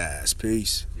to you guys.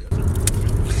 Peace.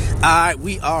 All right,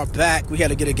 we are back. We had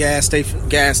to get a gas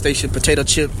station potato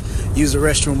chip, use the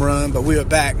restroom run, but we are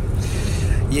back.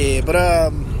 Yeah, but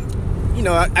you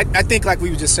know, I think like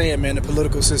we were just saying, man, the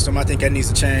political system, I think that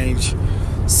needs to change.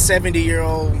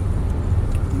 70-year-old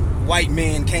white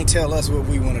men can't tell us what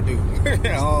we want to do. You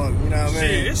know what I mean?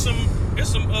 Shit, it's some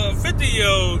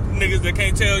 50-year-old niggas that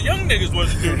can't tell young niggas what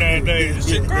to do nowadays. This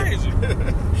shit crazy.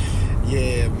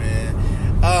 Yeah,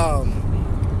 man.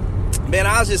 Man,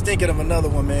 I was just thinking of another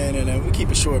one, man, and we keep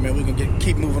it short, man. We can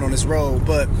keep moving on this road.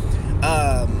 But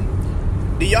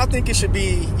do y'all think it should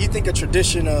be, you think a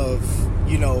tradition of,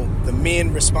 you know, the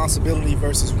men responsibility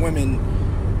versus women,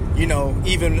 you know,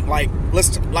 even like,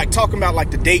 talking about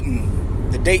like the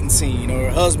dating scene or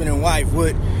husband and wife,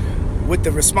 what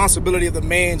the responsibility of the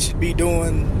man should be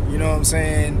doing, you know what I'm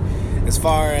saying? As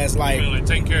far as like, you mean, like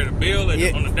taking care of the bill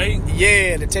on the date?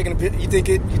 Yeah, they're taking a, you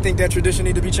think that tradition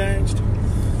need to be changed?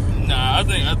 Nah, I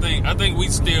think we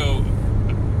still.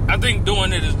 I think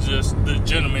doing it is just the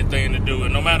gentleman thing to do,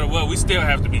 and no matter what, we still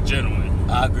have to be gentlemen.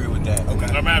 I agree with that. Okay.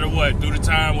 No matter what, through the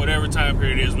time, whatever time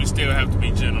period it is, we still have to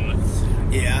be gentlemen.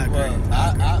 Yeah, I agree.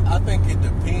 Well, I think it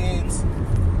depends.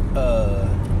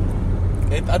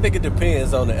 I think it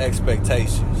depends on the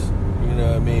expectations. You know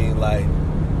what I mean? Like,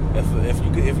 if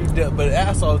you deal, but it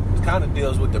also kind of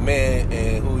deals with the man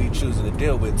and who he choosing to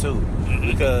deal with too,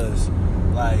 because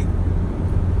like.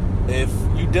 If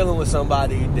you're dealing with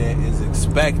somebody that is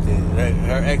expecting,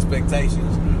 her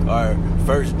expectations are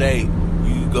first date,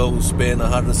 you go spend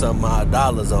 $100-something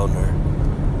on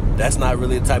her. That's not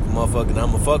really the type of motherfucker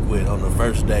I'm gonna fuck with on the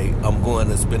first date. I'm going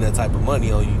to spend that type of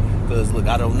money on you because look,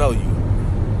 I don't know you.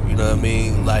 You know what I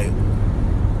mean? Like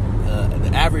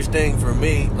the average thing for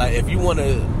me, like if you want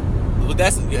to,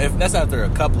 that's after a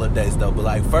couple of days though. But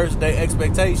like first date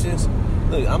expectations,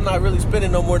 look, I'm not really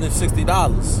spending no more than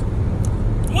 $60.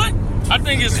 What? I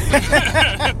think it's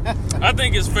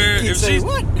fair if she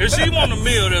want a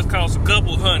meal that costs a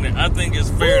couple $100. I think it's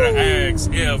fair to ask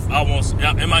if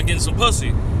am I getting some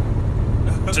pussy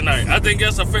tonight? I think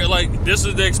that's a fair, like, this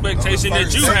is the expectation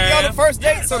that you have. On the first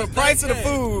date, so the price of the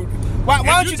food. Why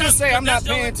don't you just say I'm not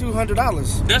paying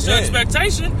 $200? That's your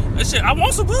expectation. That shit, I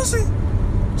want some pussy.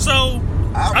 So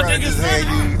I think it's fair.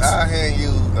 I'll hand you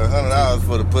 $100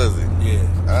 for the pussy. Yeah,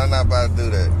 I'm not about to do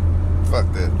that.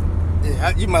 Fuck that.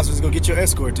 Yeah, you might as well just go get your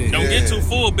escort then. Don't get too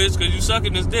full, bitch, because you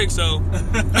sucking this dick, so.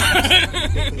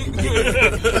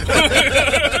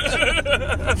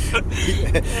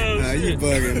 You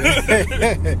bugging.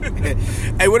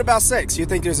 Hey, what about sex? You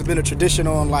think there's been a tradition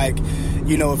on, like,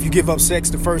 you know, if you give up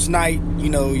sex the first night, you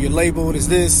know, you're labeled as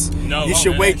this. No, you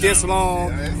should wait this long.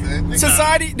 Yeah,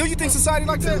 society? Do you think society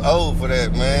like that? Too old for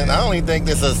that, man. I don't even think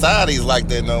that society's like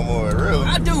that no more. Really,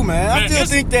 I do, man. I still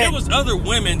think that there was other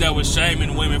women that was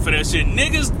shaming women for that shit.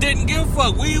 Niggas didn't give a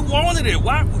fuck. We wanted it.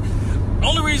 Why?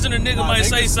 Only reason a nigga might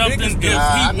say something if he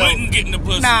wasn't getting the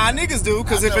pussy. Nah, niggas do,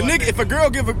 because if a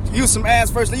girl give you some ass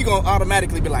first, then you gonna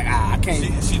automatically be like, I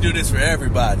can't. She do this for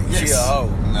everybody. Yes. She a hoe.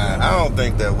 Nah, I don't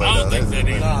think that way. I don't think that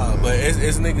either. Nah, but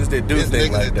it's niggas that do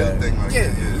think like that.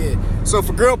 Yeah. So if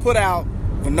a girl put out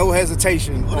with no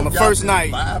hesitation on the Y'all first just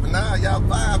night. Vibe, now y'all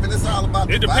vibe, and it's all about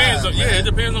the It depends. vibe, Yeah, man. it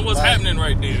depends on what's Like, happening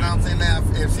right there. You know what I'm saying? Now,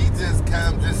 if she just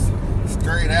come just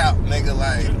straight out, nigga,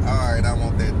 like, all right, I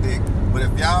want that dick. But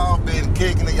if y'all been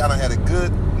kicking it, y'all done had a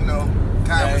good,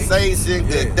 conversation,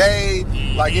 good day.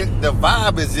 Like, the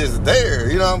vibe is just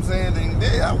there. You know what I'm saying? Then,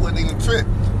 yeah, I wouldn't even trip.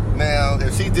 Now,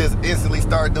 if she just instantly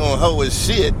start doing hoe as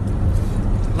shit.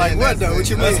 Like then what that's though? when, What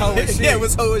you know, mean? What's hoe as shit? Yeah,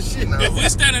 what's hoe as shit? You know, If we're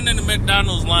standing in the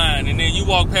McDonald's line and then you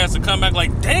walk past and come back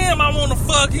like, damn, I want to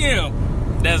fuck him,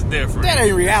 that's different. That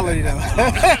ain't reality though.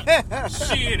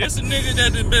 Shit, it's a nigga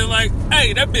that done been like,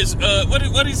 hey, that bitch,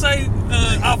 what he say?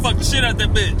 I'll fuck the shit out that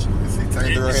bitch.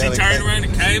 she turned around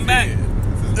and came back.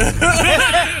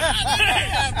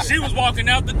 She was walking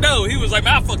out the door. He was like,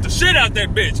 man, I fucked the shit out that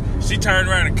bitch. She turned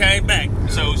around and came back.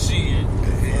 So shit.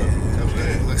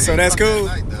 So that's cool?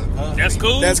 That's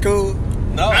cool? That's cool.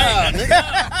 No. Hey,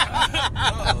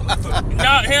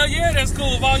 nah, hell yeah, that's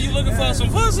cool. If all you looking for is some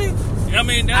pussy, I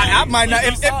mean, I might not.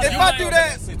 If you I might do have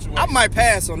that, that situation. I might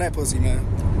pass on that pussy, man.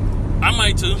 I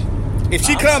might too. If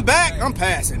she I'm come not back, passing. I'm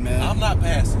passing, man. I'm not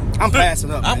passing. I'm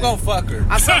passing up. I'm man. gonna fuck her.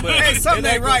 Hey, something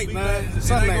It ain't right, gonna be man. nothing-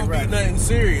 Something it ain't gonna right. be nothing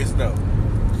serious though.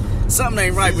 Something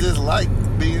ain't right. She With just like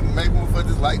being, maybe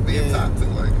motherfuckers like being Yeah. talked to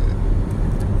like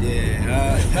that.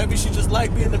 yeah. Maybe she just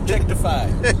like being objectified.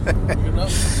 You know?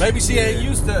 Maybe she ain't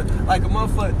used to like a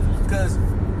motherfucker, because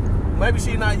maybe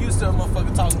she not used to a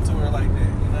motherfucker talking to her like that. You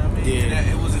know what I mean? Yeah. That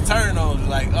it was a turn on.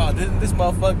 Like, oh, this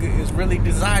motherfucker is really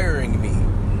desiring me.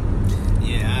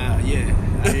 Yeah.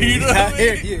 You know what I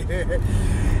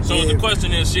mean? So Yeah. the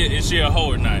question is she a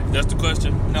hoe or not? That's the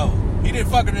question. No, he didn't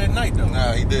fuck her that night though.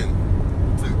 No, he didn't.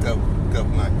 Took a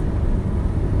couple nights.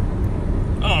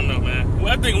 I don't know, man.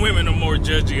 Well, I think women are more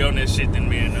judgy on that shit than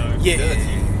men are. Yeah.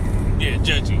 Yeah,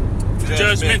 judgy.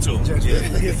 Judgmental.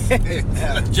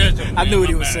 Judging. I knew what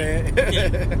he my was bad. saying.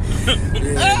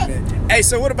 Yeah, man. Hey,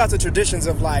 so what about the traditions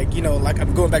of like, like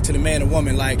I'm going back to the man and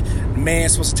woman, like the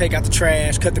man's supposed to take out the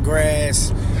trash, cut the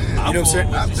grass. You know what I'm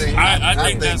saying? I think, I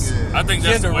think that's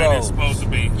the Gender way roles. it's supposed to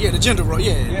be. Yeah, the gender role.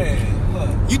 Yeah. Yeah.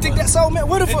 Look, You think that's so, man?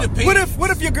 What It depends.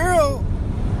 if your girl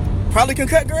probably can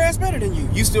cut grass better than you?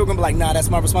 You still gonna be like, nah, that's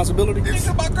my responsibility?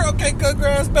 Nigga, my girl can't cut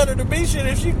grass better than me. Shit,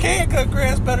 if she can cut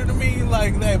grass better than me,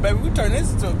 like, hey, baby, we turn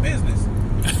this into a business.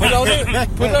 Put on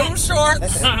them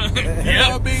shorts. You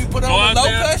know what I mean? Put Go on out a low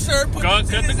there, cut shirt. Put go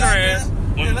the cut the titties grass. out there.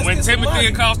 Yeah, let's When get some Timothy money.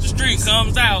 across the street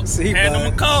comes out, See, hand him a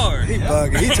bud. card. He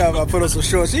bugging. He talking about put on some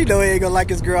shorts. You know he ain't gonna like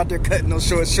his girl out there cutting those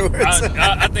short shorts.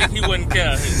 I think he wouldn't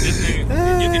care. This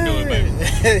nigga, you can do it,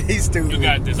 baby. He's stupid. You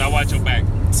got this. I watch your back.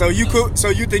 So you could. So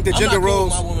you think the I'm gender not cool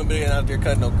roles? with my woman being out there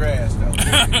cutting no grass,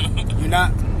 though. You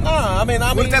not. Nah, I mean,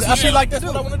 What if that's what she like to that's do?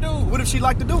 what I want to do. What if she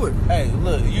like to do it? Hey,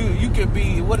 look, you could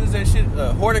be, what is that shit?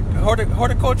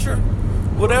 Horticulture,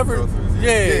 whatever. Horticulture,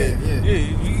 Yeah. Yeah.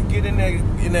 You can get in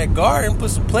that garden, put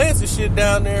some plants and shit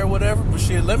down there, or whatever. But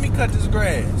shit, let me cut this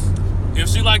grass. If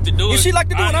she like to do it, If she like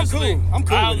to do it, I'm honestly, cool. I'm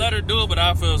cool I'll with let it. her do it, but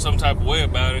I feel some type of way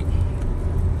about it.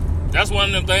 That's one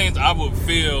of them things I would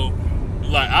feel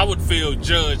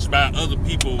judged by other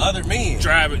people. Other men,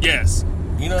 driving, yes,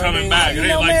 you know what I coming mean? back. You They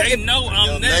know, like man, they know Your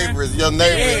I'm there. neighbors Yeah, like,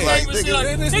 neighbors be nigga,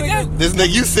 like, this nigga, this nigga,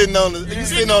 you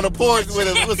sitting on the porch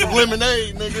with some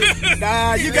lemonade, nigga.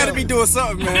 Nah, you gotta be doing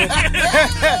something, man.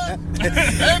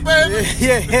 Hey, baby.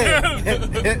 yeah.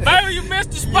 baby, you missed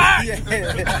the spot.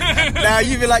 Yeah. Now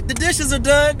you be like, the dishes are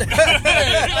done.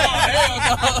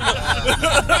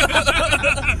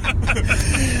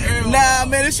 Nah,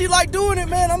 man, if she like doing it,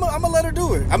 man, I'm gonna let her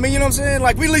do it. I mean, you know what I'm saying?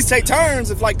 Like, we at least take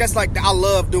turns. If like that's like I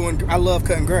love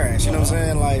cutting grass. You know what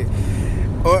I'm saying? Like,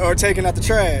 or taking out the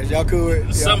trash. Y'all cool with?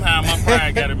 Yeah. Somehow my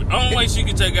pride gotta be. Only way she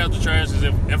can take out the trash is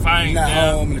if I ain't Not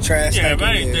there. home and the trash. Yeah, if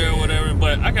I stinking, ain't there or whatever.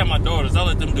 But I got my daughters. I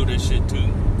let them do this shit too.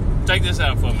 Take this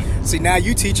out for me. See, now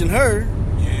you teaching her,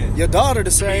 Yeah. your daughter, to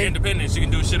Be say, independent. She can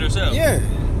do shit herself. yeah.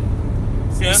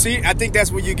 Yeah. See, I think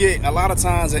that's where you get a lot of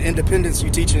times in independence. You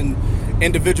teaching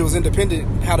individuals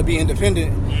independent how to be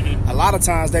independent. Mm-hmm. A lot of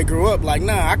times they grew up like,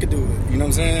 nah, I could do it. You know what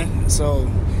I'm saying? So,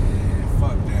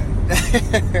 Fuck that.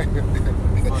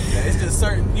 Fuck that. It's just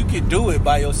certain, you can do it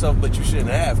by yourself, but you shouldn't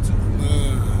have to.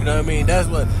 You know what I mean? That's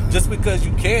what, just because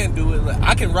you can do it, like,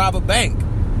 I can rob a bank.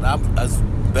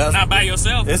 Not by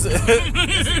yourself. It's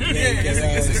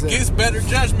against better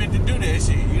judgment to do that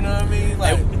shit. You know what I mean?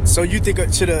 Like, so you think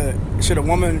should a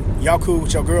woman, y'all cool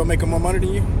with your girl making more money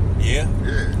than you? yeah.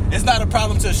 Yeah, It's not a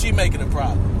problem till she making a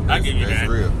problem. I give you that's that.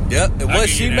 real. Yep. And I once give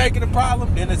she you that. making a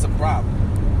problem, then it's a problem.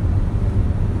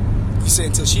 You say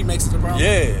until she makes it a problem?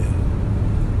 Yeah.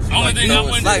 Only thing no,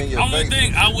 it's like your only face.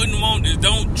 thing I wouldn't want is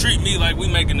don't treat me like we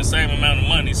making the same amount of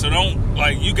money. So don't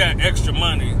like you got extra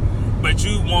money, but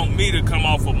you want me to come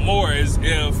off of more as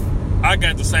if I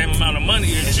got the same amount of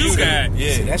money as you got.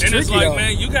 Yeah, that's and tricky, it's like, though.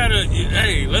 man, you gotta,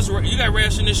 hey, you gotta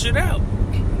ration this shit out.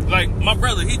 Like, my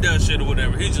brother, he does shit or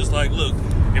whatever. He's just like, look,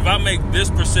 if I make this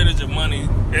percentage of money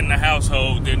in the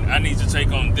household, then I need to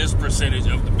take on this percentage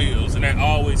of the bills. And that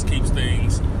always keeps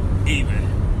things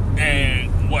even.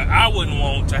 And what I wouldn't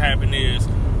want to happen is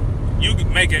you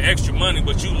making extra money,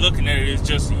 but you looking at it as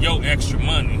just your extra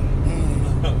money.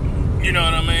 You know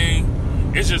what I mean?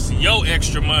 It's just your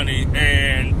extra money,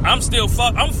 and I'm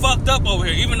fucked up over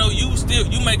here. Even though you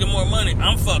making more money,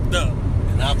 I'm fucked up.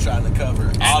 And I'm trying to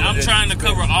cover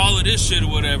all of this shit or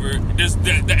whatever.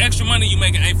 The extra money you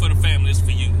making ain't for the family, it's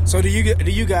for you. So do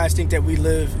you guys think that we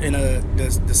live in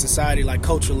the society, like,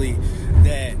 culturally,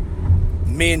 that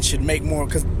men should make more?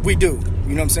 Because we do.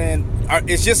 You know what I'm saying?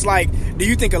 It's just like, do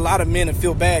you think a lot of men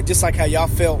feel bad, just like how y'all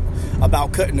felt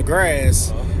about cutting the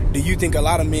grass? Do you think a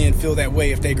lot of men feel that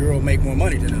way if their girl make more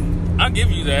money than them? I'll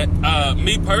give you that.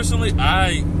 Me personally,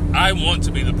 I want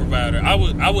to be the provider. I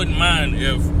wouldn't mind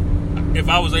if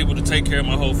I was able to take care of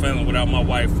my whole family without my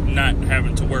wife not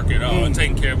having to work at all and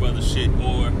taking care of other shit,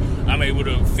 or I'm able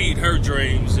to feed her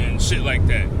dreams and shit like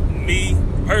that. Me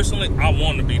personally, I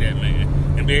want to be that man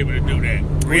and be able to do that.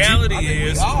 Reality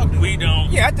is, we don't.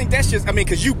 Yeah, I think that's just,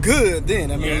 because you good then.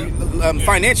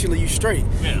 Financially, you straight.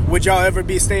 Yeah. Would y'all ever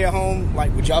be stay at home?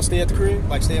 Like, would y'all stay at the crib?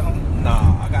 Like, stay at home?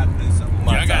 Nah, I gotta do something with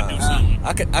my I gotta time. do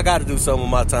something. I gotta do something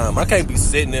with my time. I can't be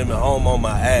sitting in the home on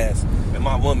my ass and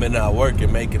my woman not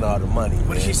working, making all the money.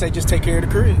 What if she say just take care of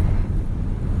the crib?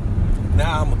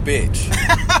 Now I'm a bitch.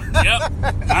 Yep.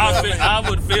 I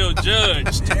would feel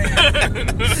judged.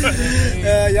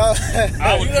 Y'all.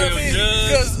 I would feel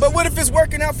judged. But what if it's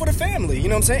working out for the family? You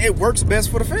know what I'm saying? It works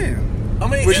best for the fam.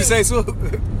 Would you say so?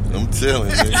 I'm telling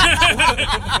you.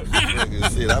 Nigga,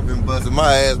 shit, I've been busting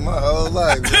my ass my whole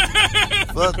life.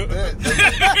 Fuck that,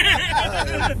 nigga.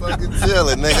 I am fucking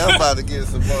chilling, nigga. I'm about to get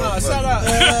some more. Shout out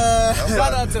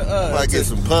to I'm about to get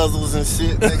some puzzles and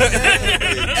shit, nigga.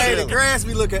 Hey, the grass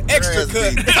be looking extra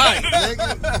Grass be cut. tight,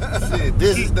 nigga. Shit,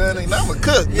 this is done, and I'm a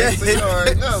cook, nigga. So you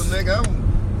already know,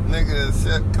 nigga.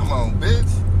 Shit, come on,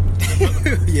 bitch.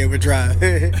 Yeah, we're dry.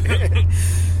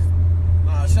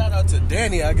 Shout out to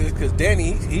Danny, I guess, because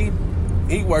Danny, he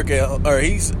he's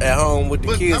at home with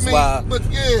the kids while. But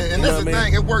yeah, and that's the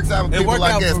thing. It works out with people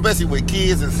like that, especially with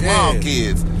kids and small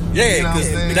kids. Yeah, you know what I'm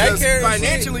saying? Daycare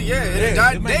financially,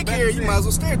 daycare, you might as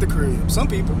well stay at the crib. Some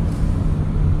people.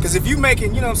 Because if you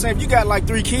making, you know what I'm saying, if you got like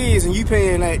 3 kids and you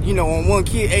paying that, on one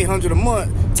kid $800 a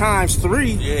month times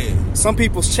 3, some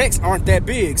people's checks aren't that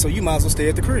big, so you might as well stay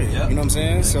at the crib. Yep. You know what I'm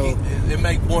saying? So it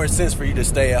makes more sense for you to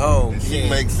stay at home. And she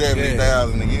makes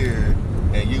 $70,000 a year,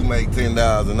 and you make $10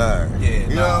 an hour. Yeah,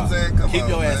 you know what I'm saying? Come keep on,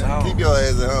 your ass at home. Keep your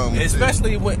ass at home.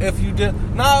 Especially if you do.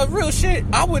 Nah, real shit.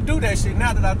 I would do that shit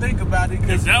now that I think about it,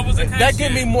 because that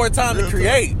give me more time to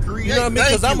create. You know what I mean?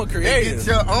 Because I'm a creative. Get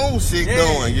your own shit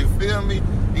going. You feel me?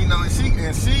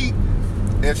 And she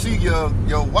if she your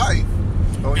wife.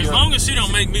 As long as she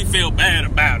don't make me feel bad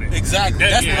about it. Exactly.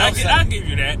 That's what I'm saying. I'll give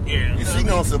you that. Yeah. And she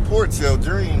gonna support your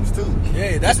dreams too.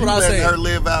 Yeah, that's what I'm saying. Her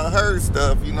live out her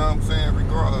stuff. You know what I'm saying?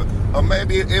 Regardless, or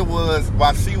maybe it was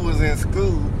while she was in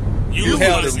school. You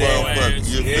held the motherfucker.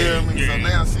 You feel me? So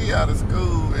now she out of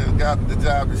school and got the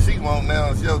job that she want.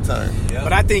 Now it's your turn. Yep.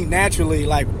 But I think naturally,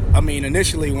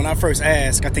 initially when I first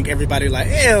asked, I think everybody like,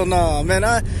 hell no, man.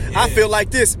 I feel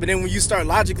like this. But then when you start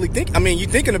logically thinking, you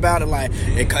thinking about it like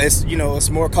it's it's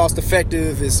more cost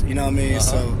effective. It's you know what I mean.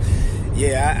 So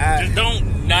yeah, just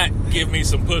don't not give me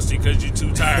some pussy because you're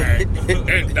too tired.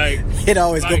 It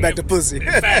always go back to pussy.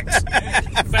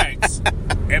 Facts.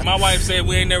 And my wife said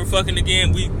we ain't never fucking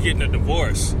again. We getting a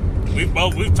divorce. We've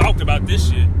talked about this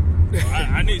shit.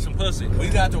 I need some pussy. We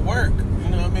got to work. You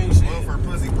know what I mean? Well, for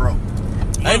pussy broke.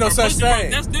 Ain't no such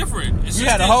thing. That's different. You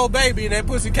had a whole baby and that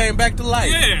pussy came back to life.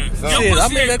 Yeah. Your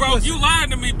pussy ain't broke. You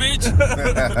lying to me, bitch.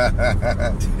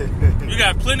 You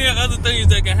got plenty of other things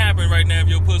that can happen right now if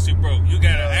your pussy broke. You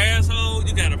got an asshole.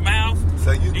 You got a mouth.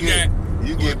 So you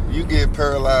get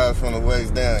paralyzed from the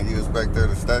waist down. You expect her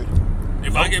to stay?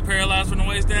 If I get paralyzed from the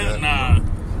waist down, nah.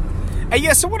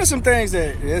 Hey, so what are some things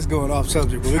that's going off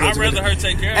subject? But I'd rather her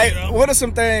take care of it, though. What are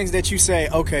some things that you say,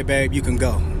 okay, babe, you can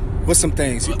go? What's some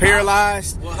things? You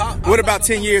paralyzed? What about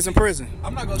 10 years in prison?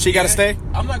 She got to stay?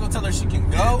 I'm not going to tell her she can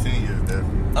go. 10 years,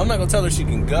 definitely. I'm not going to tell her she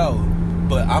can go.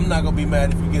 But I'm not gonna be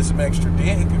mad if you get some extra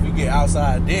dick. If you get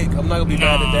outside dick, I'm not gonna be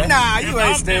mad at that. Nah, you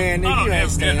ain't staying, nigga. You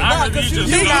ain't staying. Nah, because you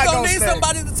not gonna gonna need stay.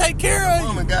 somebody to take care of you.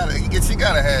 Woman she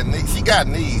gotta have needs. She got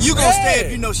needs. You gonna Yeah. stay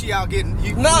if you know she out getting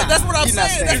you. No, nah, that's what I'm you not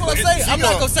saying. That's staying. what I'm saying. She I'm not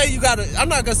gonna- gonna say you gotta. I'm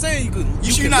not gonna say you could.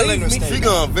 You can not leave letting her me. stay. She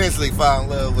gonna eventually fall in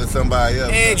love with somebody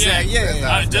else. Exactly, yeah. That's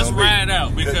how it's Just gonna be. ride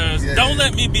out because Yeah. don't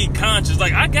let me be conscious.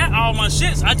 Like I got all my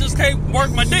shits, I just can't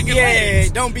work my dick and Yeah,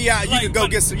 legs. don't be out. You Like, can go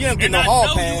get some. You don't get and no I hall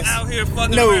know pass. You out here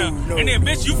fucking No, around, no, and then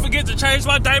bitch, you no. forget to change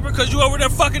my diaper because you over there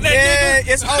fucking that Yeah,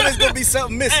 nigga. it's always gonna be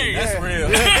something missing. Hey, That's yeah.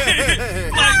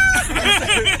 real. Like,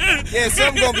 Yeah,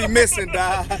 something gonna be missing,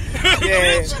 dog.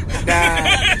 Yeah,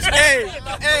 nah.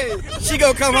 Hey, she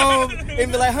gonna come home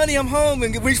and be like, "Honey, I'm home,"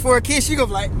 and reach for a kiss. She gonna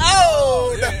be like,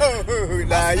 "Oh no,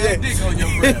 nah, yeah, Dick on your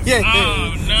breath. yeah."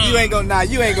 Oh, no. You ain't gonna, nah,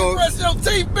 you ain't gonna. Brush your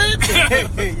teeth,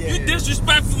 bitch. Yeah. you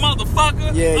disrespectful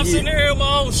motherfucker. Yeah, I'm you- sitting here in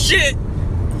my own shit.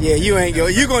 Yeah, you ain't go.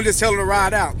 You gonna just tell her to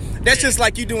ride out. That's just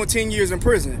like you doing 10 years in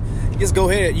prison. Just go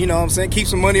ahead. You know what I'm saying? Keep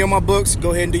some money on my books.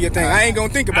 Go ahead and do your thing. I ain't gonna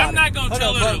think about I'm it. not gonna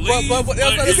tell her to but- leave. but- but that's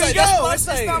what You I'm can saying. go. That's what I'm That's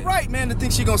saying. not right, man. To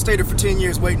think she gonna stay there for 10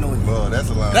 years waiting on you. Well, that's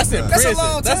a long That's in time. That's a prison.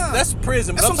 long time. That's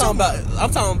prison. But That's I'm what talking I'm about.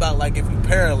 I'm talking about like if you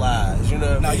paralyzed. You know.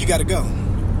 What I No, mean? you gotta go.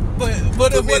 But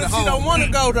Put if, me what in if a she don't home. want to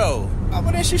go though? Oh,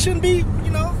 but then she shouldn't be. You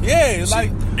know. Yeah,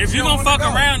 like if she you don't gonna wanna fuck go.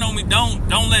 around on me,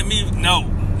 don't let me know.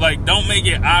 Like, don't make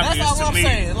it obvious all to I'm me.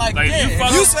 saying. Like, yeah, you,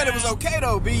 fuck You around- said it was okay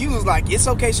though, B. You was like, it's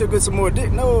okay. She'll get some more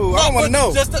dick. No, I don't want to but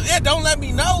know. Just don't let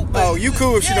me know. But Oh, you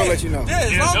cool if she don't let you know. Yeah,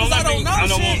 as Yeah, long as I let don't me- know I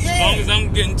don't shit. want, Yeah. As long as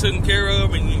I'm getting taken care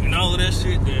of and all of that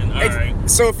shit, then all Hey, right.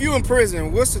 So if you in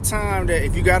prison, what's the time that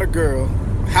if you got a girl,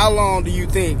 how long do you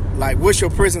think? Like, what's your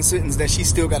prison sentence that she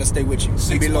still got to stay with you?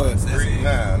 6 be loyal? months. That's it.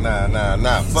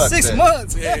 Nah. Fuck 6 that.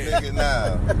 months. Yeah. Nigga,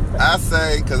 nah. I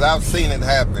say, because I've seen it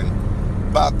happen,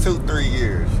 about 2-3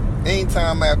 years.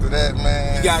 Anytime after that,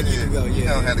 man, You gotta keep it going, You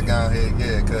yeah. don't have to go ahead,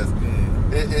 because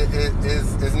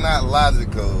it's not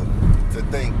logical to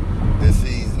think that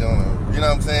she's gonna, you know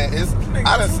what I'm saying?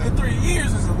 I done Nigga, seen- 2 to 3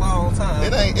 years is a long time.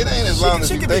 it ain't as She long can- as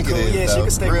she you can be think cool. it is. Yeah, she though.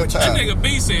 can stay Real with you. time. That nigga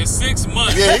B said 6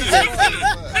 months. Yeah, he said,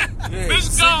 Yeah.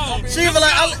 Bitch gone. She be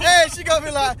like, she gonna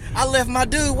be like, I left my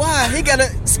dude. Why? He got a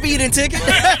speeding ticket.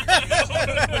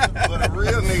 but a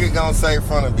real nigga gonna say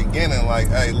from the beginning, like,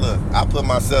 hey, look, I put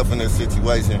myself in this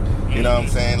situation. You know what I'm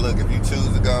saying? Look, if you choose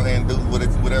to go ahead and do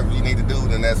whatever you need to do,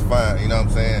 then that's fine. You know what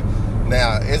I'm saying?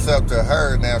 Now, it's up to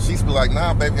her. Now, she's be like,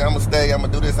 nah, baby, I'm gonna stay. I'm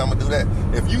gonna do this. I'm gonna do that.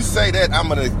 If you say that, I'm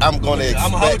gonna expect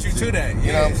I'ma hold you to that,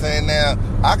 You know what I'm yeah. saying? Now,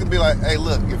 I can be like, hey,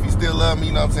 look, if you still love me,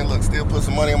 you know what I'm saying? Look, still put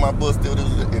some money on my book, still do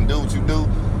and do what you do.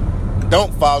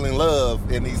 Don't fall in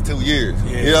love in these 2 years.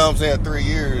 Yeah. You know what I'm saying? 3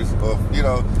 years of, you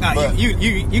know. Nah, but-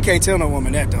 you can't tell no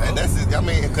woman that though. and that's it. I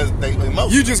mean, because they emotional.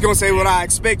 You just gonna say what I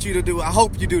expect you to do. I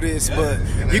hope you do this, but and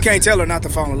you that's can't it. tell her not to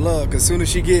fall in love. Cause soon as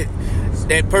she get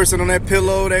that person on that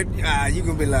pillow, you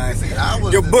gonna be like, See, I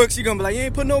was your the- books. You gonna be like, you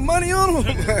ain't put no money on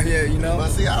them. Yeah, you know.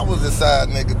 But see, I was a side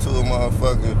nigga to a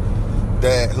motherfucker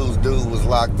that whose dude was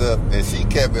locked up, and she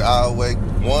kept it all the way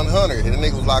 100. And the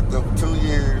nigga was locked up for 2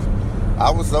 years. I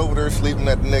was over there sleeping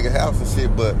at the nigga house and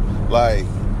shit, but like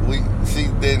she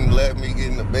didn't let me get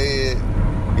in the bed.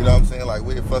 You know what I'm saying? Like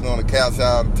we'd fucking on the couch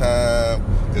all the time,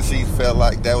 cause she felt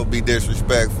like that would be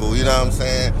disrespectful. You know what I'm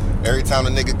saying? Every time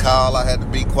the nigga called, I had to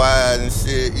be quiet and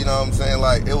shit. You know what I'm saying?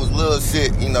 Like it was little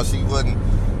shit. You know, she wouldn't.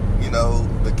 You know,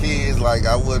 the kids, like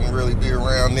I wouldn't really be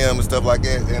around them and stuff like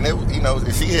that. And it, you know,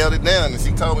 she held it down, and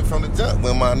she told me from the jump,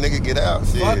 when my nigga get out,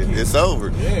 shit, Fuck you. it's over.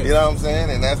 Yeah. You know what I'm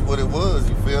saying? And that's what it was.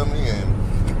 You feel me?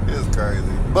 And it was crazy.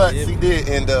 But she did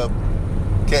end up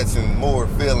catching more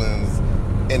feelings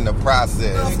in the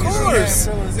process. Of You know what I'm course,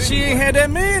 saying? she ain't had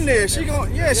that man there. She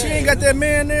ain't got that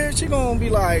man there. She gonna be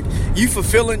like, you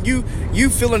filling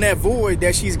that void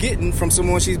that she's getting from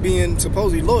someone she's being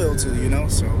supposedly loyal to. You know,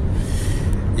 so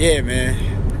yeah, man.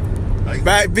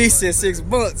 Back B said 6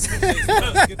 months. Get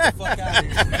the fuck out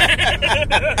of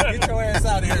here. Get your ass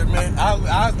out of here, man.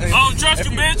 I don't trust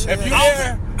you, bitch.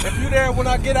 If you there when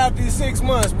I get out these 6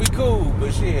 months, we cool.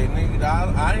 But shit, nigga,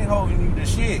 I ain't holding you to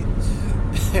shit.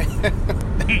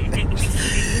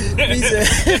 He said,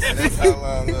 That's how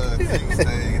long she was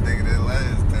staying, nigga, that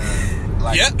last time.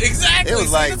 Like, Yep, exactly. it was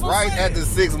See, like that's what I'm right saying. at the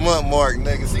 6 month mark,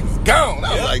 nigga, she was gone.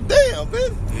 I was like, damn,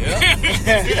 bitch.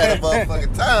 Yep. She had a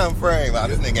motherfucking time frame. Like,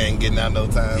 this nigga ain't getting out no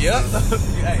time. Yep.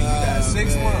 Hey, you got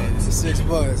 6 months. 6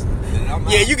 months. I'm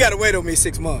Yeah, out. you gotta wait on me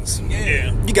 6 months.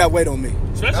 Yeah. You gotta wait on me.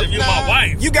 Especially if you're my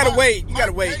wife. You gotta wait. You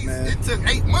gotta My wait, case, man. It took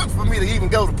 8 months for me to even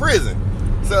go to prison.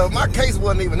 So my case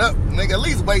wasn't even up. Nigga, at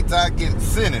least wait till I get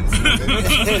sentenced.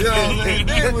 Nigga. You know what I'm saying?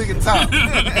 Then we can talk.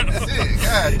 Shit,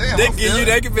 god damn. They I'm give you. still-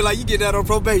 They can be like, you get that on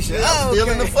probation. I'm Oh, still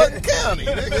in the okay. fucking county,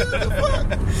 nigga. What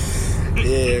the fuck?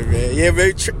 Yeah, man. Yeah,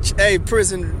 man. Hey,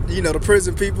 prison, the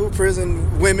prison people,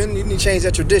 prison women, you need to change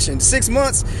that tradition. 6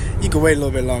 months, you can wait a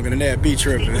little bit longer than that. Be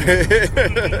tripping.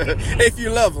 If you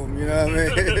love them, you know what I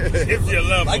mean? If you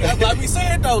love them. Like we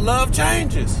said, though, love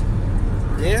changes.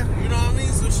 Yeah. You know what I mean?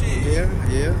 So, shit.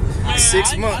 Yeah. Man,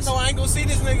 6 months. I know I ain't gonna see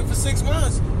this nigga for 6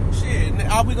 months. Shit,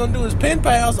 all we gonna do is pen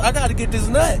pals. I gotta get this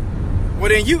nut. Well,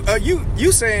 then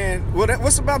you saying, well,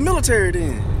 what's about military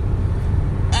then?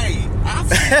 Hey, I've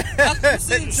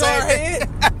seen Jarhead.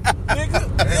 Nigga.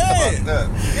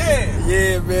 Yeah.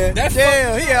 Yeah, man. That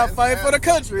Damn, fucking- he out fighting for the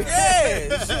country.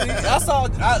 Yeah. Shit, after I saw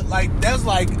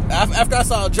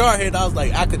Jarhead, I was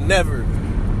like, I could never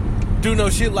do no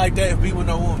shit like that and be with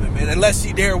no woman, man, unless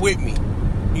she there with me.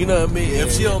 You know what I mean? Yeah.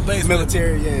 If she on base,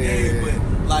 Military, yeah. But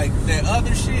like that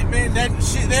other shit, man, that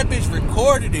bitch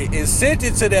recorded it and sent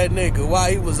it to that nigga while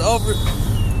he was over.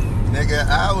 Nigga,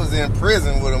 I was in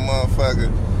prison with a motherfucker.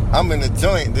 I'm in the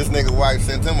joint. This nigga wife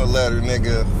sent him a letter,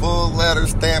 nigga. Full letter,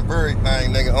 stamp,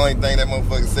 everything, nigga. Only thing that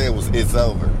motherfucker said was, it's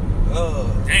over.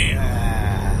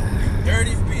 Damn.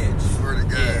 Dirty bitch. Swear to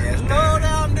God. Yeah. Low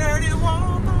down dirty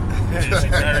woman. She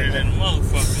dirty than a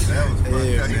motherfucker. That was fucked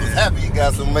Yeah, up. He was man. happy he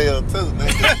got some mail, too,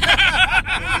 nigga.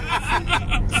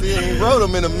 See, he wrote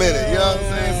him in a minute, you know what I'm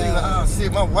saying? So he's like, oh,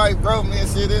 shit, my wife wrote me and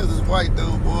shit. It was this white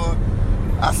dude, boy.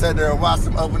 I sat there and watched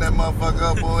him open that motherfucker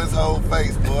up, boy, his whole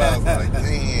face, boy. I was like,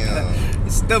 damn.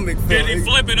 His stomach fell. Did he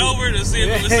flip it over to see if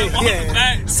it was something on the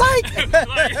back? Psych!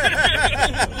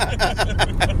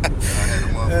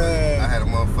 I had a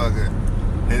motherfucker.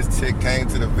 His chick came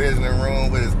to the visiting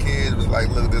room with his kids. Was like,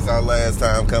 look, this our last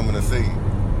time coming to see you.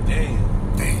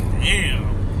 Damn. Damn.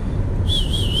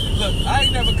 Look, I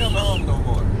ain't never coming home no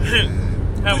more.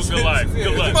 Have a good life.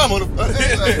 Good life. Mama, the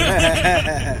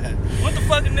What the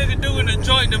fuck a nigga do in the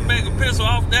joint to make a pissel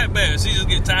off that bad? She just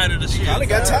get tired of the shit. I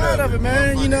got tired of it,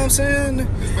 man. You know what I'm saying?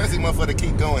 Especially motherfucker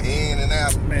keep going in and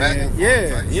out, back Man, and forth.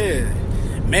 yeah, like, yeah.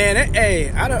 Man, I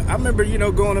remember,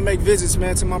 going to make visits,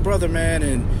 man, to my brother, man,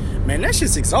 and man, that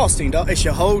shit's exhausting, dog. It's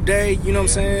your whole day, you know what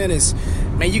I'm saying? It's,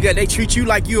 man, they treat you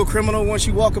like you a criminal once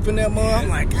you walk up in that mall. I'm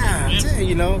like, God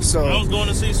damn, so. I was going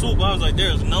to see Swoop. I was like,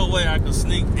 there's no way I could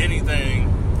sneak anything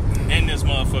in this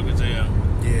motherfucker jail.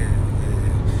 Yeah.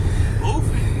 Boof.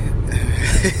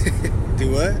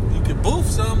 Do what? You can boof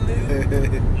something,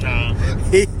 nigga. Nah.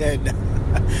 Yeah, nah.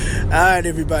 All right,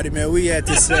 everybody, man. We at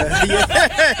this.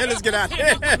 Let's get out of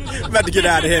here. I'm about to get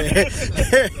out of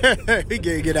here. We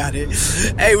gotta get out of here.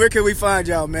 Hey, where can we find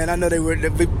y'all, man? I know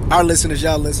our listeners,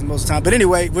 y'all listen most of the time. But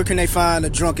anyway, where can they find the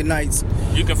Drunken Knights?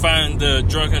 You can find the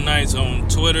Drunken Knights on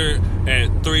Twitter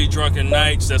at 3 Drunken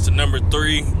Knights. That's the number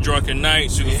 3 Drunken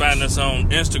Knights. You can find us on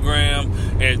Instagram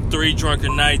at 3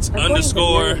 Drunken Knights _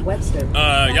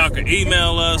 y'all can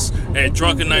email us at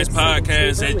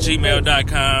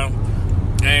drunkennightspodcast@gmail.com.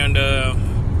 And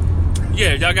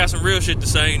yeah, y'all got some real shit to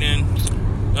say, then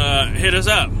hit us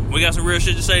up. We got some real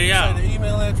shit to say to y'all. Say the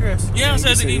email address. Yeah, I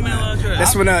said the email address.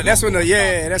 That's when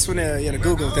the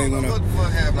Google thing went What up. the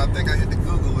fuck happened? I think I hit the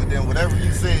Google and then whatever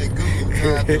you said, Google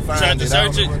tried to find Tried to it.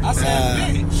 search it? I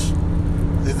said bitch.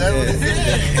 Is that what it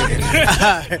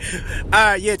is? All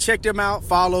right, yeah, check them out.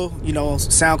 Follow,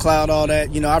 SoundCloud, all that.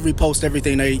 I repost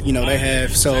everything they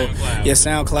have. So, SoundCloud. yeah,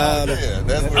 SoundCloud. Yeah,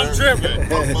 that's where I'm tripping.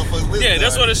 motherfuckers Yeah, that's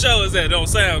listen. where the show is at, on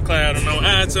SoundCloud and on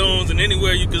iTunes and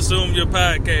anywhere you consume your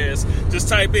podcast. Just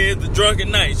type in the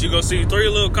Drunken Knights. You're going to see 3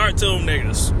 little cartoon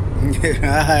niggas.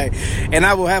 All right. And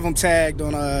I will have them tagged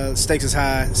on Stakes is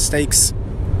High, Stakes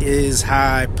is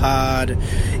High Pod,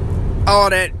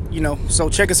 all that, So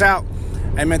check us out.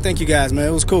 Hey, man, thank you guys, man.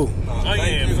 It was cool. Oh,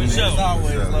 yeah, for sure. As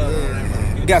always,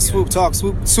 love. You got Swoop talk.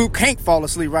 Swoop can't fall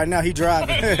asleep right now. He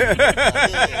driving. You ain't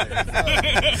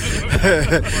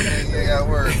got to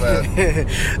worry about it.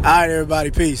 All right, everybody.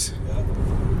 Peace.